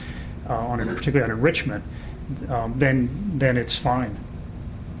activities, particularly on enrichment, then it's fine.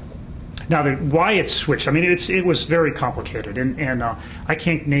 Now, why it switched, I mean, it was very complicated, and I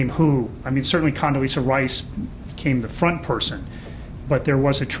can't name who. I mean, certainly Condoleezza Rice became the front person, but there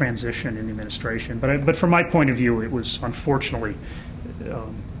was a transition in the administration. But from my point of view, it was unfortunately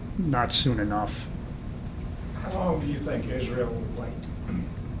not soon enough. How long do you think Israel will wait?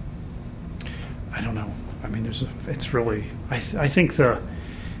 I don't know. I mean, it's really.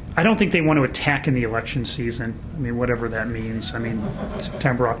 I don't think they want to attack in the election season. I mean, whatever that means. I mean,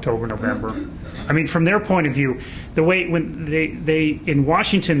 September, October, November. I mean, from their point of view, the way when they in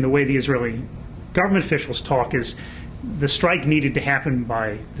Washington, the way the Israeli government officials talk is the strike needed to happen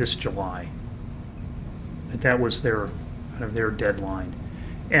by this July. That was their deadline,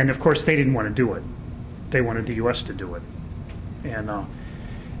 and of course they didn't want to do it. They wanted the U.S. to do it,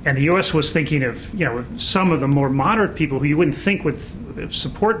 and the U.S. was thinking of, some of the more moderate people who you wouldn't think would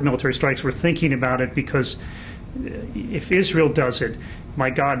support military strikes were thinking about it, because if Israel does it, my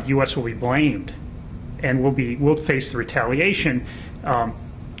God, the U.S. will be blamed, and we'll face the retaliation,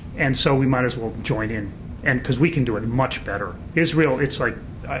 and so we might as well join in, and because we can do it much better. Israel, it's like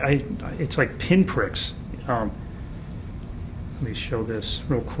pinpricks. Let me show this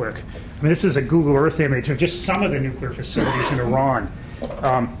real quick. I mean, this is a Google Earth image of just some of the nuclear facilities in Iran.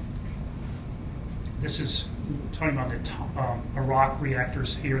 This is talking about the Iraq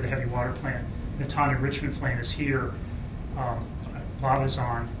reactors here, the heavy water plant. The Natanz enrichment plant is here.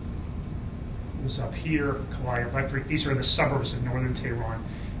 Lavazan was up here. Kalai Electric. These are the suburbs of northern Tehran.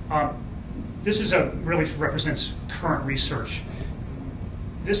 This is really represents current research.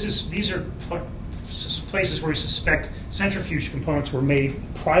 These are places where we suspect centrifuge components were made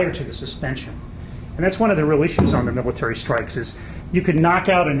prior to the suspension. And that's one of the real issues on the military strikes is you could knock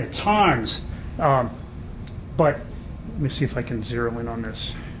out a Natanz, but let me see if I can zero in on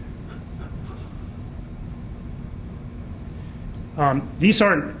this. These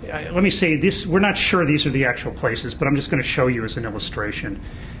aren't, let me say this, we're not sure these are the actual places, but I'm just going to show you as an illustration.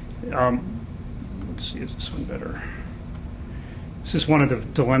 Let's see, is this one better? This is one of the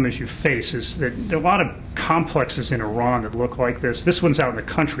dilemmas you face, is that there are a lot of complexes in Iran that look like this. This one's out in the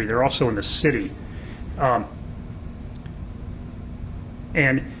country. They're also in the city.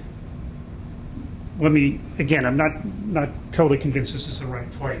 And let me, again, I'm not totally convinced this is the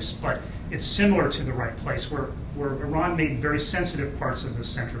right place, but it's similar to the right place where Iran made very sensitive parts of the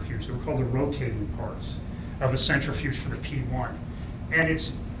centrifuge. They were called the rotating parts of a centrifuge for the P1.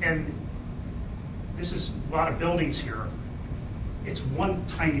 And this is a lot of buildings here. It's one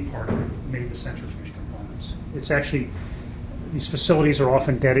tiny part of it made the centrifuge components. It's actually, these facilities are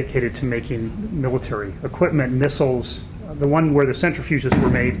often dedicated to making military equipment, missiles. The one where the centrifuges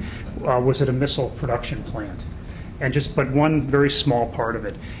were made was at a missile production plant, and but one very small part of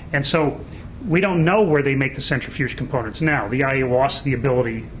it. And so we don't know where they make the centrifuge components now. The IA lost the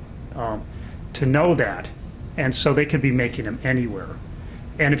ability to know that, and so they could be making them anywhere.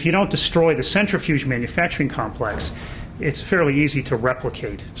 And if you don't destroy the centrifuge manufacturing complex, it's fairly easy to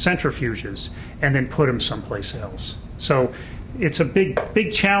replicate centrifuges and then put them someplace else. So it's a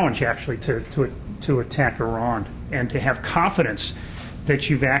big challenge, actually, to attack Iran and to have confidence that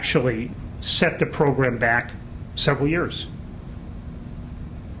you've actually set the program back several years.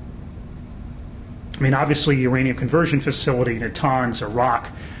 I mean, obviously, the uranium conversion facility, Natanz, Iraq,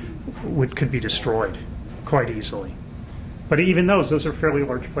 could be destroyed quite easily. But even those are fairly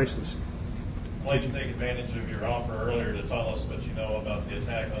large places. I'd like to take advantage of your offer earlier to tell us what you know about the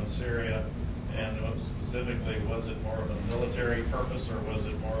attack on Syria, and what specifically, was it more of a military purpose or was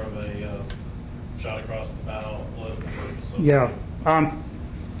it more of a shot across the bow political purpose? Yeah. Let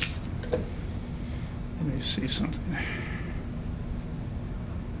me see something.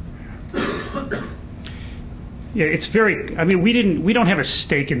 Yeah, it's very, I mean, we don't have a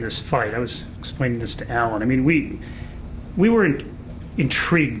stake in this fight. I was explaining this to Alan. I mean, we were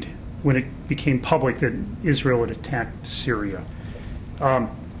intrigued when it became public that Israel had attacked Syria.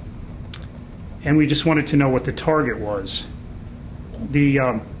 And we just wanted to know what the target was. We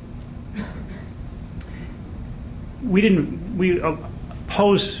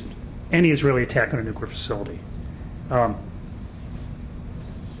opposed any Israeli attack on a nuclear facility. And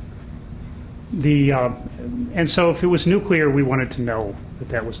so if it was nuclear, we wanted to know that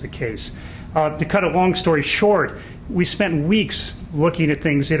that was the case. To cut a long story short, we spent weeks looking at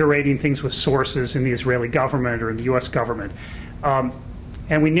things, iterating things with sources in the Israeli government or in the U.S. government.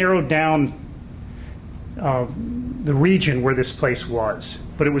 And we narrowed down the region where this place was,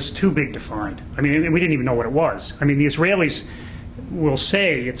 but it was too big to find. I mean, we didn't even know what it was. I mean, the Israelis will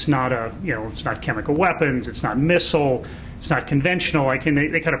say it's not it's not chemical weapons, it's not missile, it's not conventional.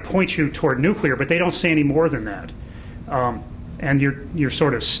 They kind of point you toward nuclear, but they don't say any more than that. And you're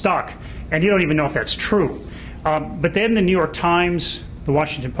sort of stuck, and you don't even know if that's true. But then the New York Times, the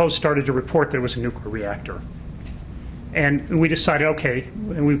Washington Post started to report there was a nuclear reactor. And we decided, okay,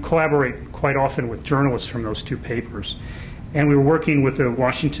 and we collaborate quite often with journalists from those two papers. And we were working with the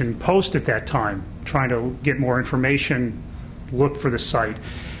Washington Post at that time, trying to get more information, look for the site.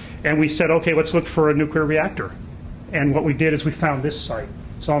 And we said, okay, let's look for a nuclear reactor. And what we did is we found this site.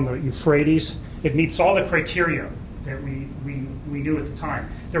 It's on the Euphrates. It meets all the criteria that we knew at the time.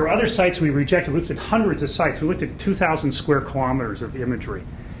 There were other sites we rejected. We looked at hundreds of sites. We looked at 2,000 square kilometers of imagery.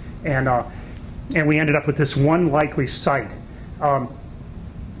 And we ended up with this one likely site.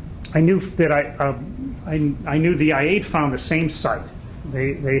 I knew that I knew the IA found the same site.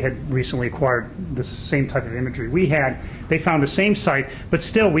 They had recently acquired the same type of imagery we had. They found the same site, but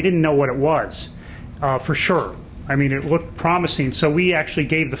still we didn't know what it was for sure. I mean, it looked promising. So we actually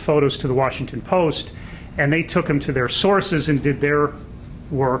gave the photos to the Washington Post, and they took them to their sources and did their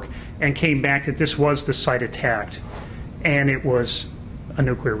work and came back that this was the site attacked, and it was a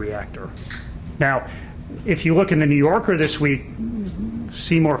nuclear reactor. Now, if you look in the New Yorker this week,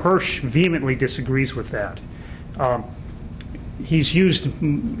 Seymour Hersh vehemently disagrees with that.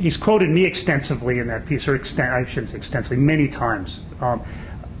 He's quoted me extensively in that piece, or I shouldn't say extensively, many times.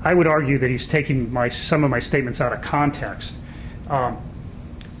 I would argue that he's taking some of my statements out of context.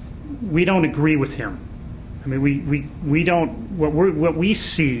 We don't agree with him. I mean, we don't. What we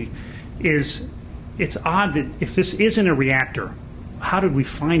see is it's odd that if this isn't a reactor, how did we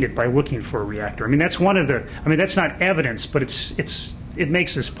find it by looking for a reactor? I mean, that's one of the. I mean, that's not evidence, but it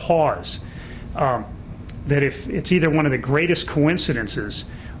makes us pause. that if it's either one of the greatest coincidences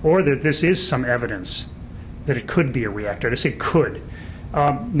or that this is some evidence that it could be a reactor. I say could.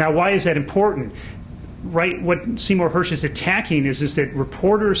 Now, why is that important? Right, what Seymour Hersh is attacking is that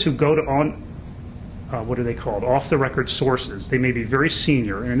reporters who go to what are they called? Off-the-record sources. They may be very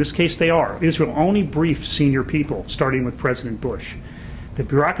senior, and in this case they are. Israel only briefed senior people, starting with President Bush. The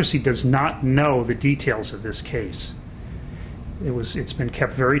bureaucracy does not know the details of this case. It's been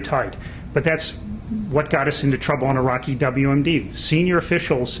kept very tight. But that's what got us into trouble on Iraqi WMD. Senior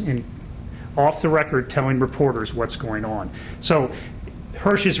officials off the record telling reporters what's going on. So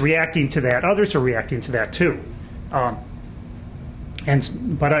Hersh is reacting to that. Others are reacting to that too. But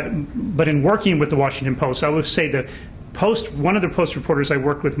in working with the Washington Post, I would say one of the Post reporters I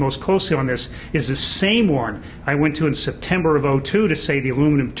worked with most closely on this is the same one I went to in September of '02 to say the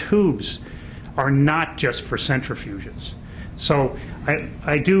aluminum tubes are not just for centrifuges. So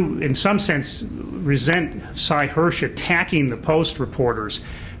I do, in some sense, resent Cy Hersh attacking the Post reporters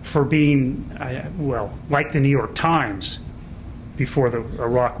for being, well, like the New York Times before the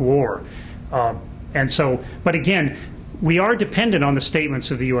Iraq War. But again, we are dependent on the statements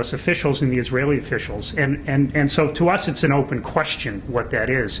of the U.S. officials and the Israeli officials, and so to us it's an open question what that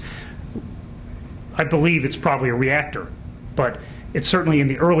is. I believe it's probably a reactor, but it's certainly in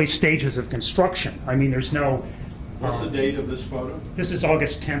the early stages of construction. I mean, there's no... What's the date of this photo? This is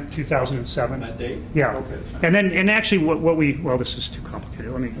August 10th, 2007. That date? Yeah. Okay. And actually well, this is too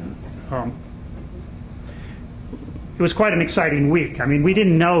complicated. Let me... it was quite an exciting week. I mean, we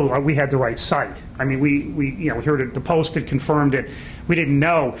didn't know we had the right site. I mean, we heard it, the Post had confirmed it. We didn't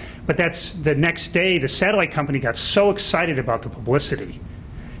know, but that's the next day. The satellite company got so excited about the publicity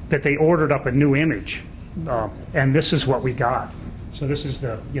that they ordered up a new image, and this is what we got. So this is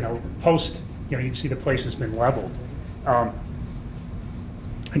the Post. You can see the place has been leveled.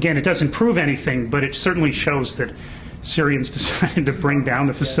 Again, it doesn't prove anything, but it certainly shows that Syrians decided to bring down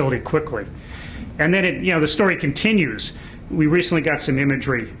the facility quickly. And then the story continues. We recently got some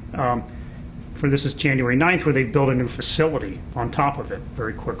imagery this is January 9th, where they built a new facility on top of it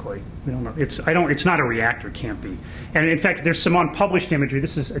very quickly. We don't know. It's not a reactor, can't be. And in fact, there's some unpublished imagery.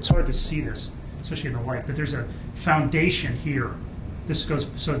 It's hard to see this, especially in the light, but there's a foundation here. This goes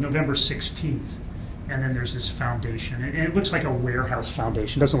November 16th, and then there's this foundation, and it looks like a warehouse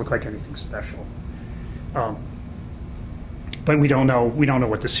foundation. It doesn't look like anything special. But we don't know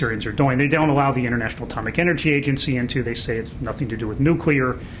what the Syrians are doing. They don't allow the International Atomic Energy Agency into. They say it's nothing to do with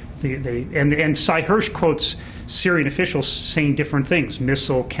nuclear. And Cy Hersh quotes Syrian officials saying different things: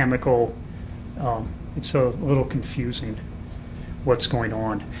 missile, chemical. It's a little confusing what's going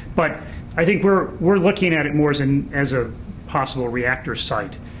on. But I think we're looking at it more as a possible reactor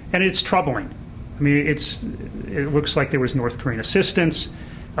site, and it's troubling. I mean, it looks like there was North Korean assistance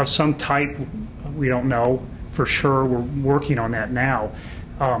of some type. We don't know for sure. We're working on that now.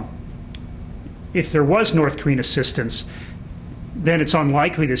 If there was North Korean assistance, then it's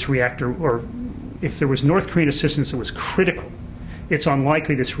unlikely this reactor, or if there was North Korean assistance that was critical, it's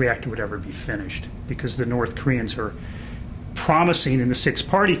unlikely this reactor would ever be finished, because the North Koreans are promising in the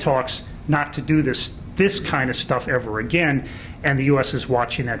six-party talks not to do this kind of stuff ever again, and the U.S. is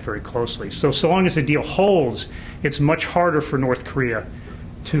watching that very closely. So long as the deal holds, it's much harder for North Korea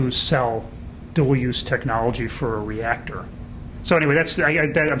to sell dual-use technology for a reactor. So anyway,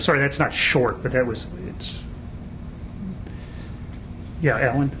 I'm sorry, that's not short, but yeah,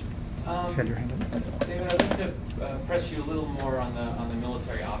 Alan? Had your hand up. David, I'd like to press you a little more on the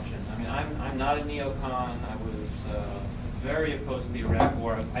military option. I mean, I'm not a neocon. I was very opposed to the Iraq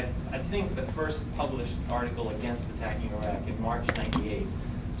War. I think the first published article against attacking Iraq in March '98.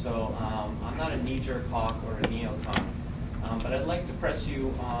 So I'm not a knee-jerk hawk or a neocon. But I'd like to press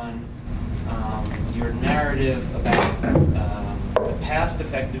you on your narrative about the past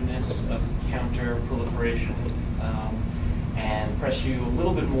effectiveness of counter-proliferation, and press you a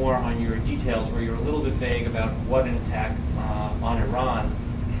little bit more on your details where you're a little bit vague about what an attack on Iran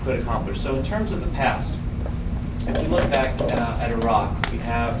could accomplish. So in terms of the past, if we look back at Iraq, we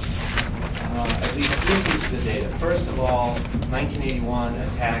have at least three pieces of data. First of all, 1981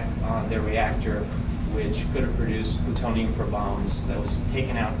 attack on their reactor, which could have produced plutonium for bombs, that was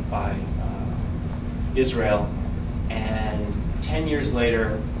taken out by Israel. And 10 years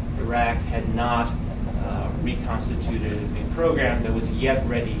later, Iraq had not reconstituted a program that was yet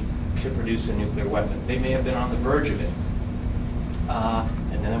ready to produce a nuclear weapon. They may have been on the verge of it.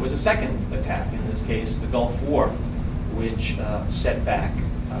 And then there was a second attack, in this case, the Gulf War, which set back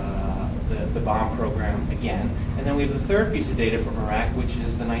the bomb program again. And then we have the third piece of data from Iraq, which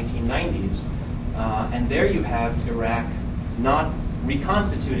is the 1990s. And there you have Iraq not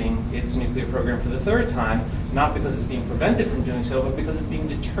reconstituting its nuclear program for the third time, not because it's being prevented from doing so, but because it's being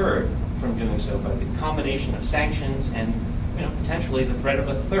deterred from doing so by the combination of sanctions and potentially the threat of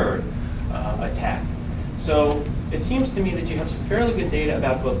a third attack. So it seems to me that you have some fairly good data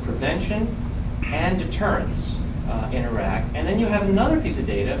about both prevention and deterrence in Iraq. And then you have another piece of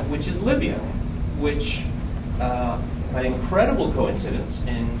data, which is Libya, which, by incredible coincidence,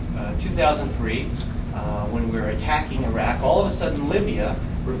 in 2003, when we were attacking Iraq, all of a sudden Libya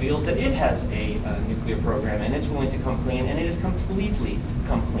reveals that it has a nuclear program and it's willing to come clean, and it has completely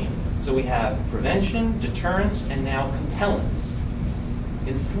come clean. So we have prevention, deterrence, and now compellence.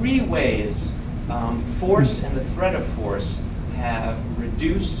 In three ways, force and the threat of force have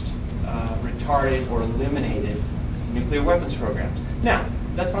reduced, retarded, or eliminated nuclear weapons programs. Now,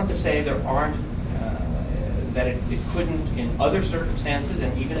 that's not to say there aren't, that it couldn't in other circumstances,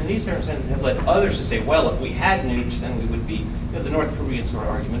 and even in these circumstances have led others to say, well, if we had nukes, then we would be, the North Korean sort of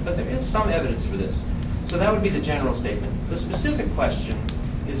argument, but there is some evidence for this. So that would be the general statement. The specific question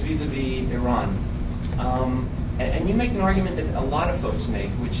is vis-a-vis Iran. And you make an argument that a lot of folks make,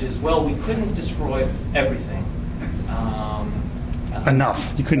 which is, well, we couldn't destroy everything.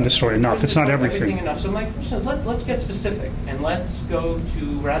 Enough. You couldn't destroy enough. It's not everything. Enough. So my question is, let's get specific, and let's go to,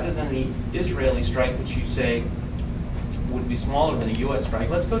 rather than the Israeli strike, which you say would be smaller than a U.S. strike,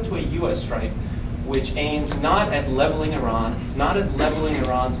 let's go to a U.S. strike, which aims not at leveling Iran, not at leveling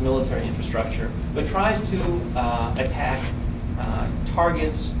Iran's military infrastructure, but tries to attack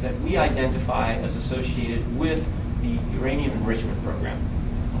targets that we identify as associated with the uranium enrichment program.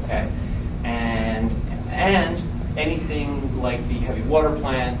 Okay, and anything like the heavy water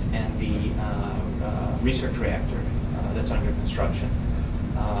plant and the research reactor that's under construction.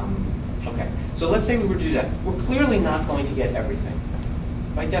 Okay, so let's say we were to do that. We're clearly not going to get everything.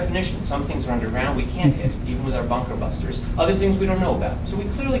 By definition, some things are underground we can't hit, even with our bunker busters. Other things we don't know about. So we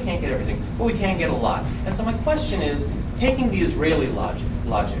clearly can't get everything, but we can get a lot. And so my question is, taking the Israeli logic,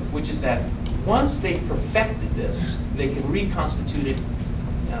 which is that once they've perfected this, they can reconstitute it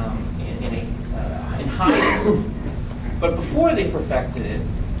in high. But before they perfected it,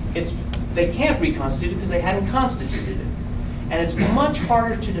 they can't reconstitute it because they hadn't constituted it. And it's much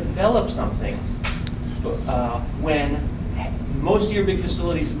harder to develop something when most of your big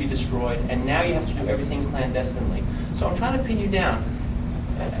facilities would be destroyed, and now you have to do everything clandestinely. So I'm trying to pin you down,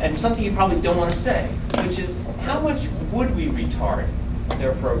 and something you probably don't want to say, which is, how much would we retard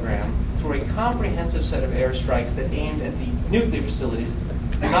their program through a comprehensive set of airstrikes that aimed at the nuclear facilities,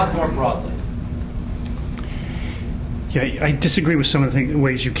 not more broadly? Yeah, I disagree with some of the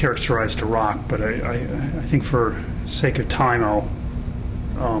ways you characterized Iraq, but I think for sake of time, I'll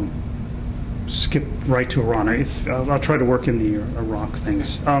skip right to Iran. I'll try to work in the Iraq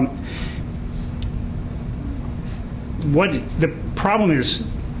things. What the problem is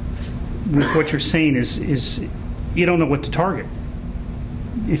with what you're saying is you don't know what to target.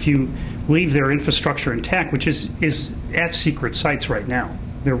 If you leave their infrastructure intact, which is at secret sites right now,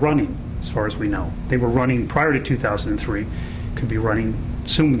 they're running, as far as we know. They were running prior to 2003, could be running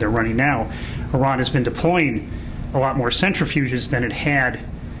soon, they're running now. Iran has been deploying a lot more centrifuges than it had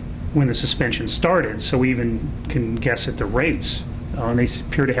when the suspension started, so we even can guess at the rates. They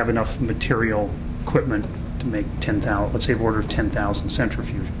appear to have enough material equipment to make 10,000, let's say of order of 10,000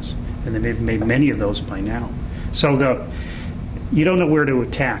 centrifuges. And they've made many of those by now. So you don't know where to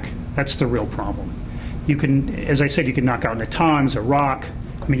attack. That's the real problem. You can, as I said, you can knock out Natanz, Iraq.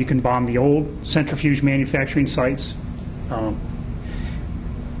 I mean, you can bomb the old centrifuge manufacturing sites.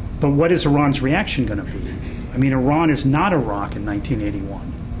 But what is Iran's reaction going to be? I mean, Iran is not Iraq in 1981.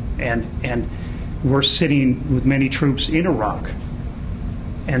 And we're sitting with many troops in Iraq.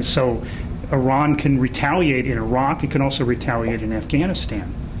 And so Iran can retaliate in Iraq. It can also retaliate in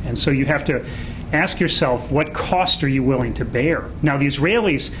Afghanistan. And so you have to ask yourself, what cost are you willing to bear? Now, the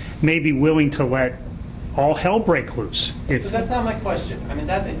Israelis may be willing to let all hell break loose. But that's not my question. I mean,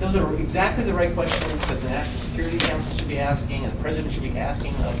 those are exactly the right questions that the National Security Council should be asking and the President should be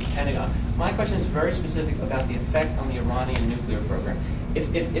asking of the Pentagon. My question is very specific about the effect on the Iranian nuclear program.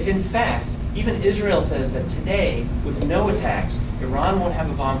 If in fact, even Israel says that today, with no attacks, Iran won't have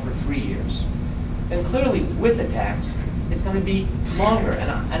a bomb for 3 years, then clearly with attacks, it's going to be longer.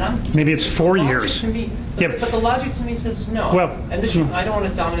 And I'm maybe it's 4 years. But the logic to me says no. Well, and this I don't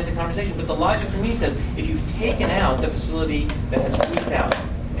want to dominate the conversation, but the logic to me says if you've taken out the facility that has 3,000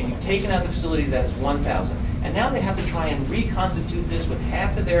 and you've taken out the facility that has 1,000, and now they have to try and reconstitute this with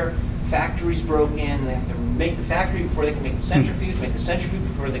half of their factories broken, and they have to make the factory before they can make the centrifuge, make the centrifuge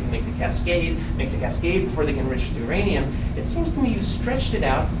before they can make the cascade before they can enrich the uranium. It seems to me you stretched it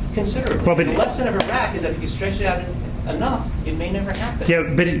out considerably. Well, but the lesson of Iraq is that if you stretch it out enough, it may never happen. Yeah,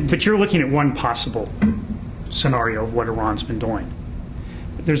 but you're looking at one possible scenario of what Iran's been doing.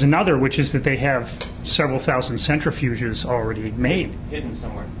 There's another, which is that they have several thousand centrifuges already made. Hidden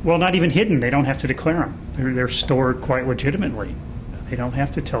somewhere. Well, not even hidden. They don't have to declare them. They're stored quite legitimately. They don't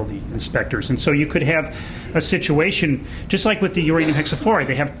have to tell the inspectors. And so you could have a situation, just like with the uranium hexafluoride,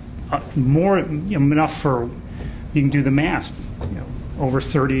 they have more, enough for, you can do the math, over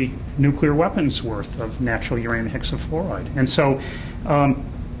 30 nuclear weapons worth of natural uranium hexafluoride. And so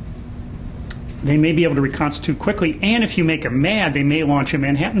they may be able to reconstitute quickly, and if you make them mad, they may launch a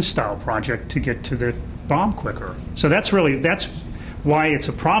Manhattan-style project to get to the bomb quicker. So that's why it's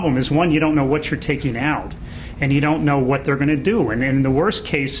a problem, is one, you don't know what you're taking out, and you don't know what they're going to do. And in the worst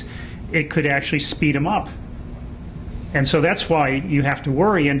case, it could actually speed them up. And so that's why you have to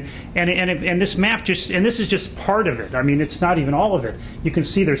worry. And this map this is just part of it. I mean, it's not even all of it. You can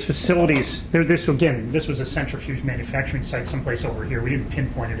see there's facilities. This was a centrifuge manufacturing site someplace over here. We didn't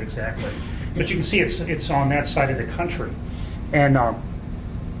pinpoint it exactly, but you can see it's on that side of the country. And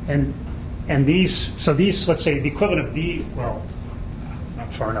these, let's say the equivalent of well,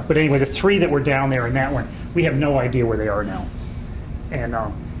 not far enough, but anyway, the three that were down there in that one, we have no idea where they are now.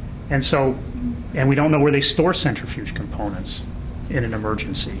 And we don't know where they store centrifuge components in an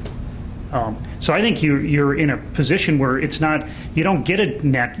emergency. So I think you're in a position where it's not, you don't get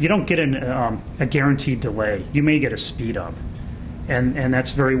a guaranteed delay. You may get a speed up, and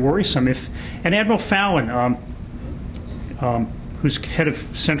that's very worrisome. And Admiral Fallon, who's head of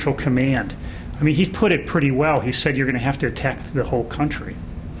Central Command, I mean, he put it pretty well. He said you're going to have to attack the whole country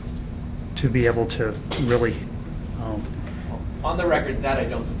to be able to really. On the record, that I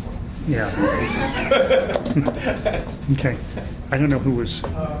don't support. Yeah. Okay. I don't know who was.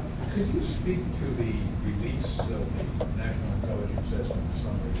 Could you speak to the release of the National Intelligence Estimate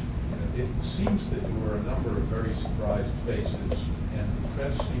Summary? It seems that there were a number of very surprised faces, and the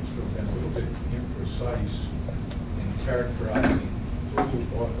press seems to have been a little bit imprecise in characterizing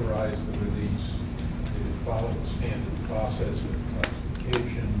who authorized the release. Did it follow the standard process of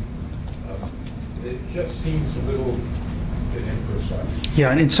classification? It just seems a little bit imprecise.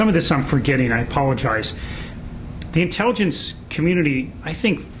 Yeah, and in some of this I'm forgetting. I apologize. The intelligence community, I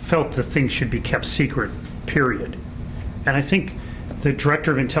think, felt the thing should be kept secret, period. And I think the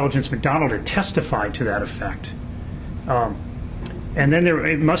director of intelligence, McDonald, had testified to that effect. And then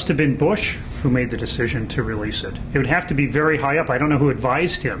it must have been Bush who made the decision to release it. It would have to be very high up. I don't know who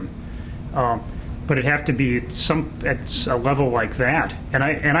advised him, but it'd have to be at a level like that. And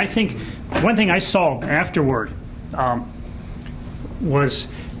I think one thing I saw afterward was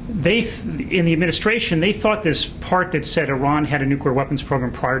in the administration, they thought this part that said Iran had a nuclear weapons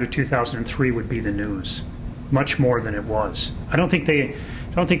program prior to 2003 would be the news, much more than it was. I don't think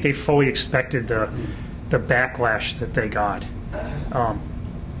they fully expected the backlash that they got.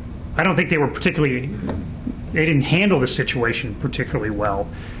 I don't think they were they didn't handle the situation particularly well.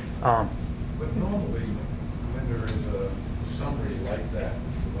 But normally, when there is a summary like that,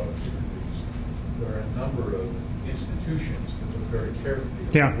 there are a number of institutions that look very carefully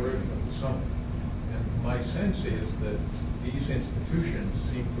at the wording of the summary. And my sense is that these institutions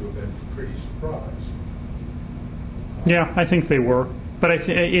seem to have been pretty surprised. Yeah, I think they were. But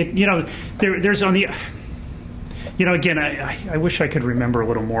there's on the, again, I wish I could remember a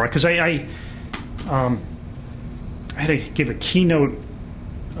little more, because I had to give a keynote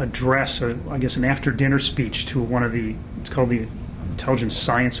address, I guess an after-dinner speech to it's called the Intelligence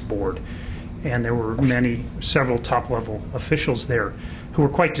Science Board. And there were several top-level officials there who were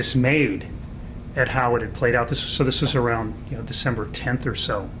quite dismayed at how it had played out. This was around December 10th or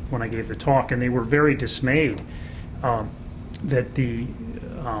so when I gave the talk, and they were very dismayed that the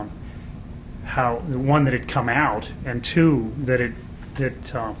one that had come out, and two that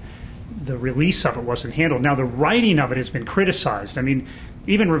the release of it wasn't handled. Now the writing of it has been criticized. I mean,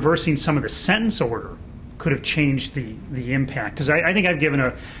 even reversing some of the sentence order could have changed the impact, because I think I've given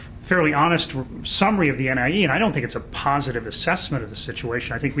a fairly honest summary of the NIE, and I don't think it's a positive assessment of the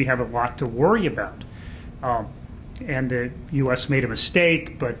situation. I think we have a lot to worry about. And the U.S. made a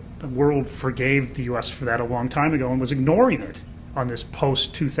mistake, but the world forgave the U.S. for that a long time ago and was ignoring it on this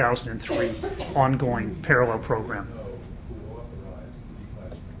post-2003 ongoing parallel program.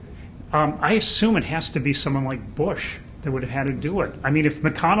 I assume it has to be someone like Bush that would have had to do it. I mean, if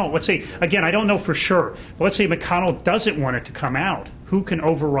McConnell, let's say, again, I don't know for sure, but let's say McConnell doesn't want it to come out. Who can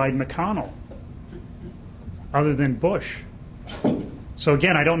override McConnell other than Bush? So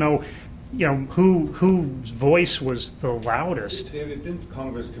again, I don't know, whose voice was the loudest. David, didn't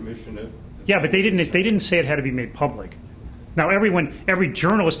Congress commission it? Yeah, but they didn't say it had to be made public. Now, every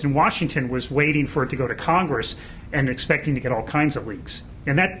journalist in Washington was waiting for it to go to Congress and expecting to get all kinds of leaks.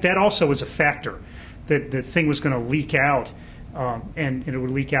 And that also was a factor, that the thing was going to leak out, and it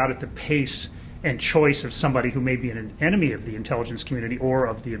would leak out at the pace and choice of somebody who may be an enemy of the intelligence community or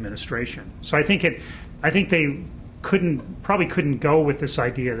of the administration. So I think they probably couldn't go with this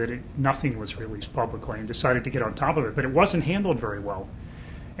idea that nothing was released publicly, and decided to get on top of it. But it wasn't handled very well,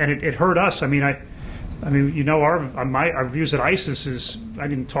 and it hurt us. I mean, you know, our views at ISIS is, I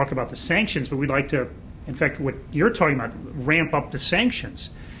didn't talk about the sanctions, but we'd like to, in fact, what you're talking about, ramp up the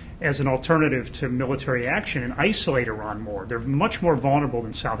sanctions as an alternative to military action and isolate Iran more. They're much more vulnerable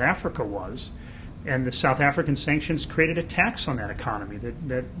than South Africa was, and the South African sanctions created a tax on that economy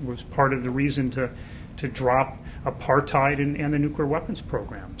that was part of the reason to drop apartheid and the nuclear weapons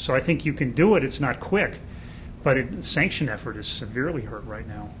program. So I think you can do it. It's not quick, but the sanction effort is severely hurt right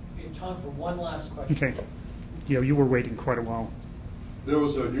now. We have time for one last question. Okay. You were waiting quite a while. There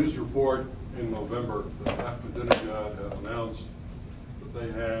was a news report in November that Ahmadinejad had announced that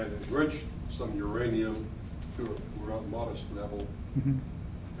they had enriched some uranium to a modest level.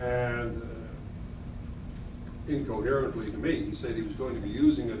 Mm-hmm. And incoherently to me, he said he was going to be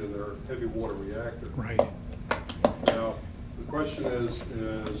using it in their heavy water reactor. Right. Now, the question is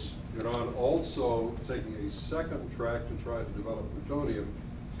Iran also taking a second track to try to develop plutonium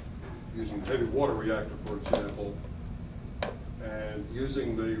using heavy water reactor, for example, and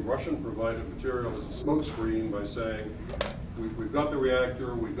using the Russian provided material as a smokescreen by saying, we've got the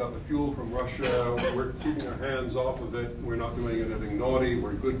reactor, we've got the fuel from Russia, we're keeping our hands off of it, we're not doing anything naughty,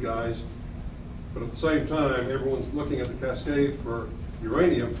 we're good guys. But at the same time, everyone's looking at the cascade for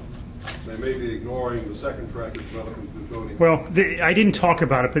uranium. They may be ignoring the second track of developing plutonium. Well, I didn't talk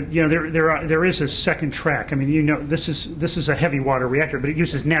about it, but there is a second track. I mean, this is a heavy water reactor, but it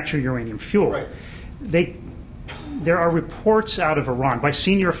uses natural uranium fuel. Right. There are reports out of Iran by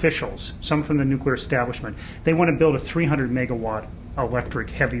senior officials, some from the nuclear establishment. They want to build a 300 megawatt electric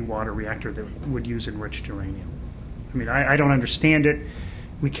heavy water reactor that would use enriched uranium. I mean, I don't understand it.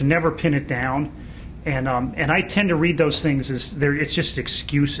 We can never pin it down, and I tend to read those things as it's just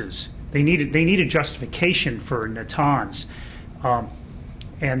excuses. They need a justification for Natanz,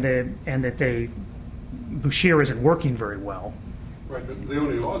 and that Bashir isn't working very well. Right, but the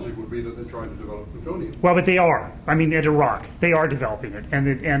only logic would be that they're trying to develop plutonium. Well, but they are. I mean, at Iraq, they are developing it, and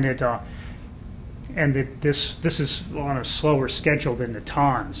that this is on a slower schedule than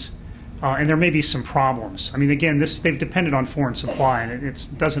Natanz. And there may be some problems. I mean, again, they've depended on foreign supply, and it's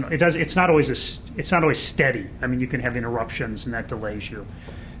not always steady. I mean, you can have interruptions, and that delays you.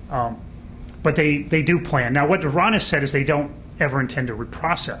 But they do plan. Now, what Iran has said is they don't ever intend to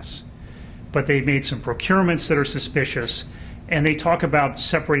reprocess, but they made some procurements that are suspicious, and they talk about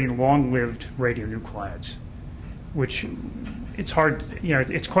separating long-lived radionuclides, which it's hard. You know,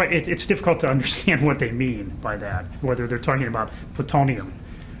 it's difficult to understand what they mean by that. Whether they're talking about plutonium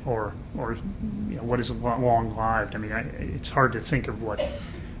or what is long-lived. I mean, it's hard to think of what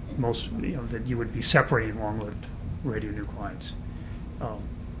that you would be separating long-lived radionuclides.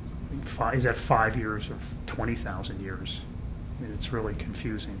 Is that 5 years or 20,000 years? I mean, it's really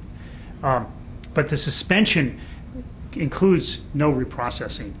confusing. But the suspension includes no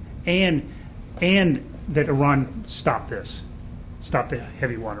reprocessing, and that Iran stop the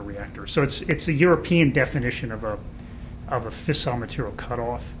heavy water reactor. So it's a European definition of a fissile material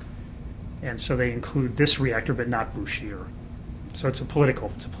cutoff, and so they include this reactor but not Bushehr. So it's a political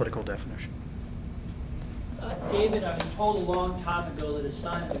definition. David, I was told a long time ago that a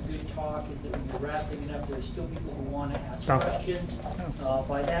sign of a good talk is that when you're wrapping it up, there are still people who want to ask questions.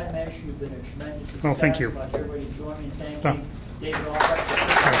 By that measure, you've been a tremendous success. Well, thank you. About everybody joining me. Thank you, David Albright.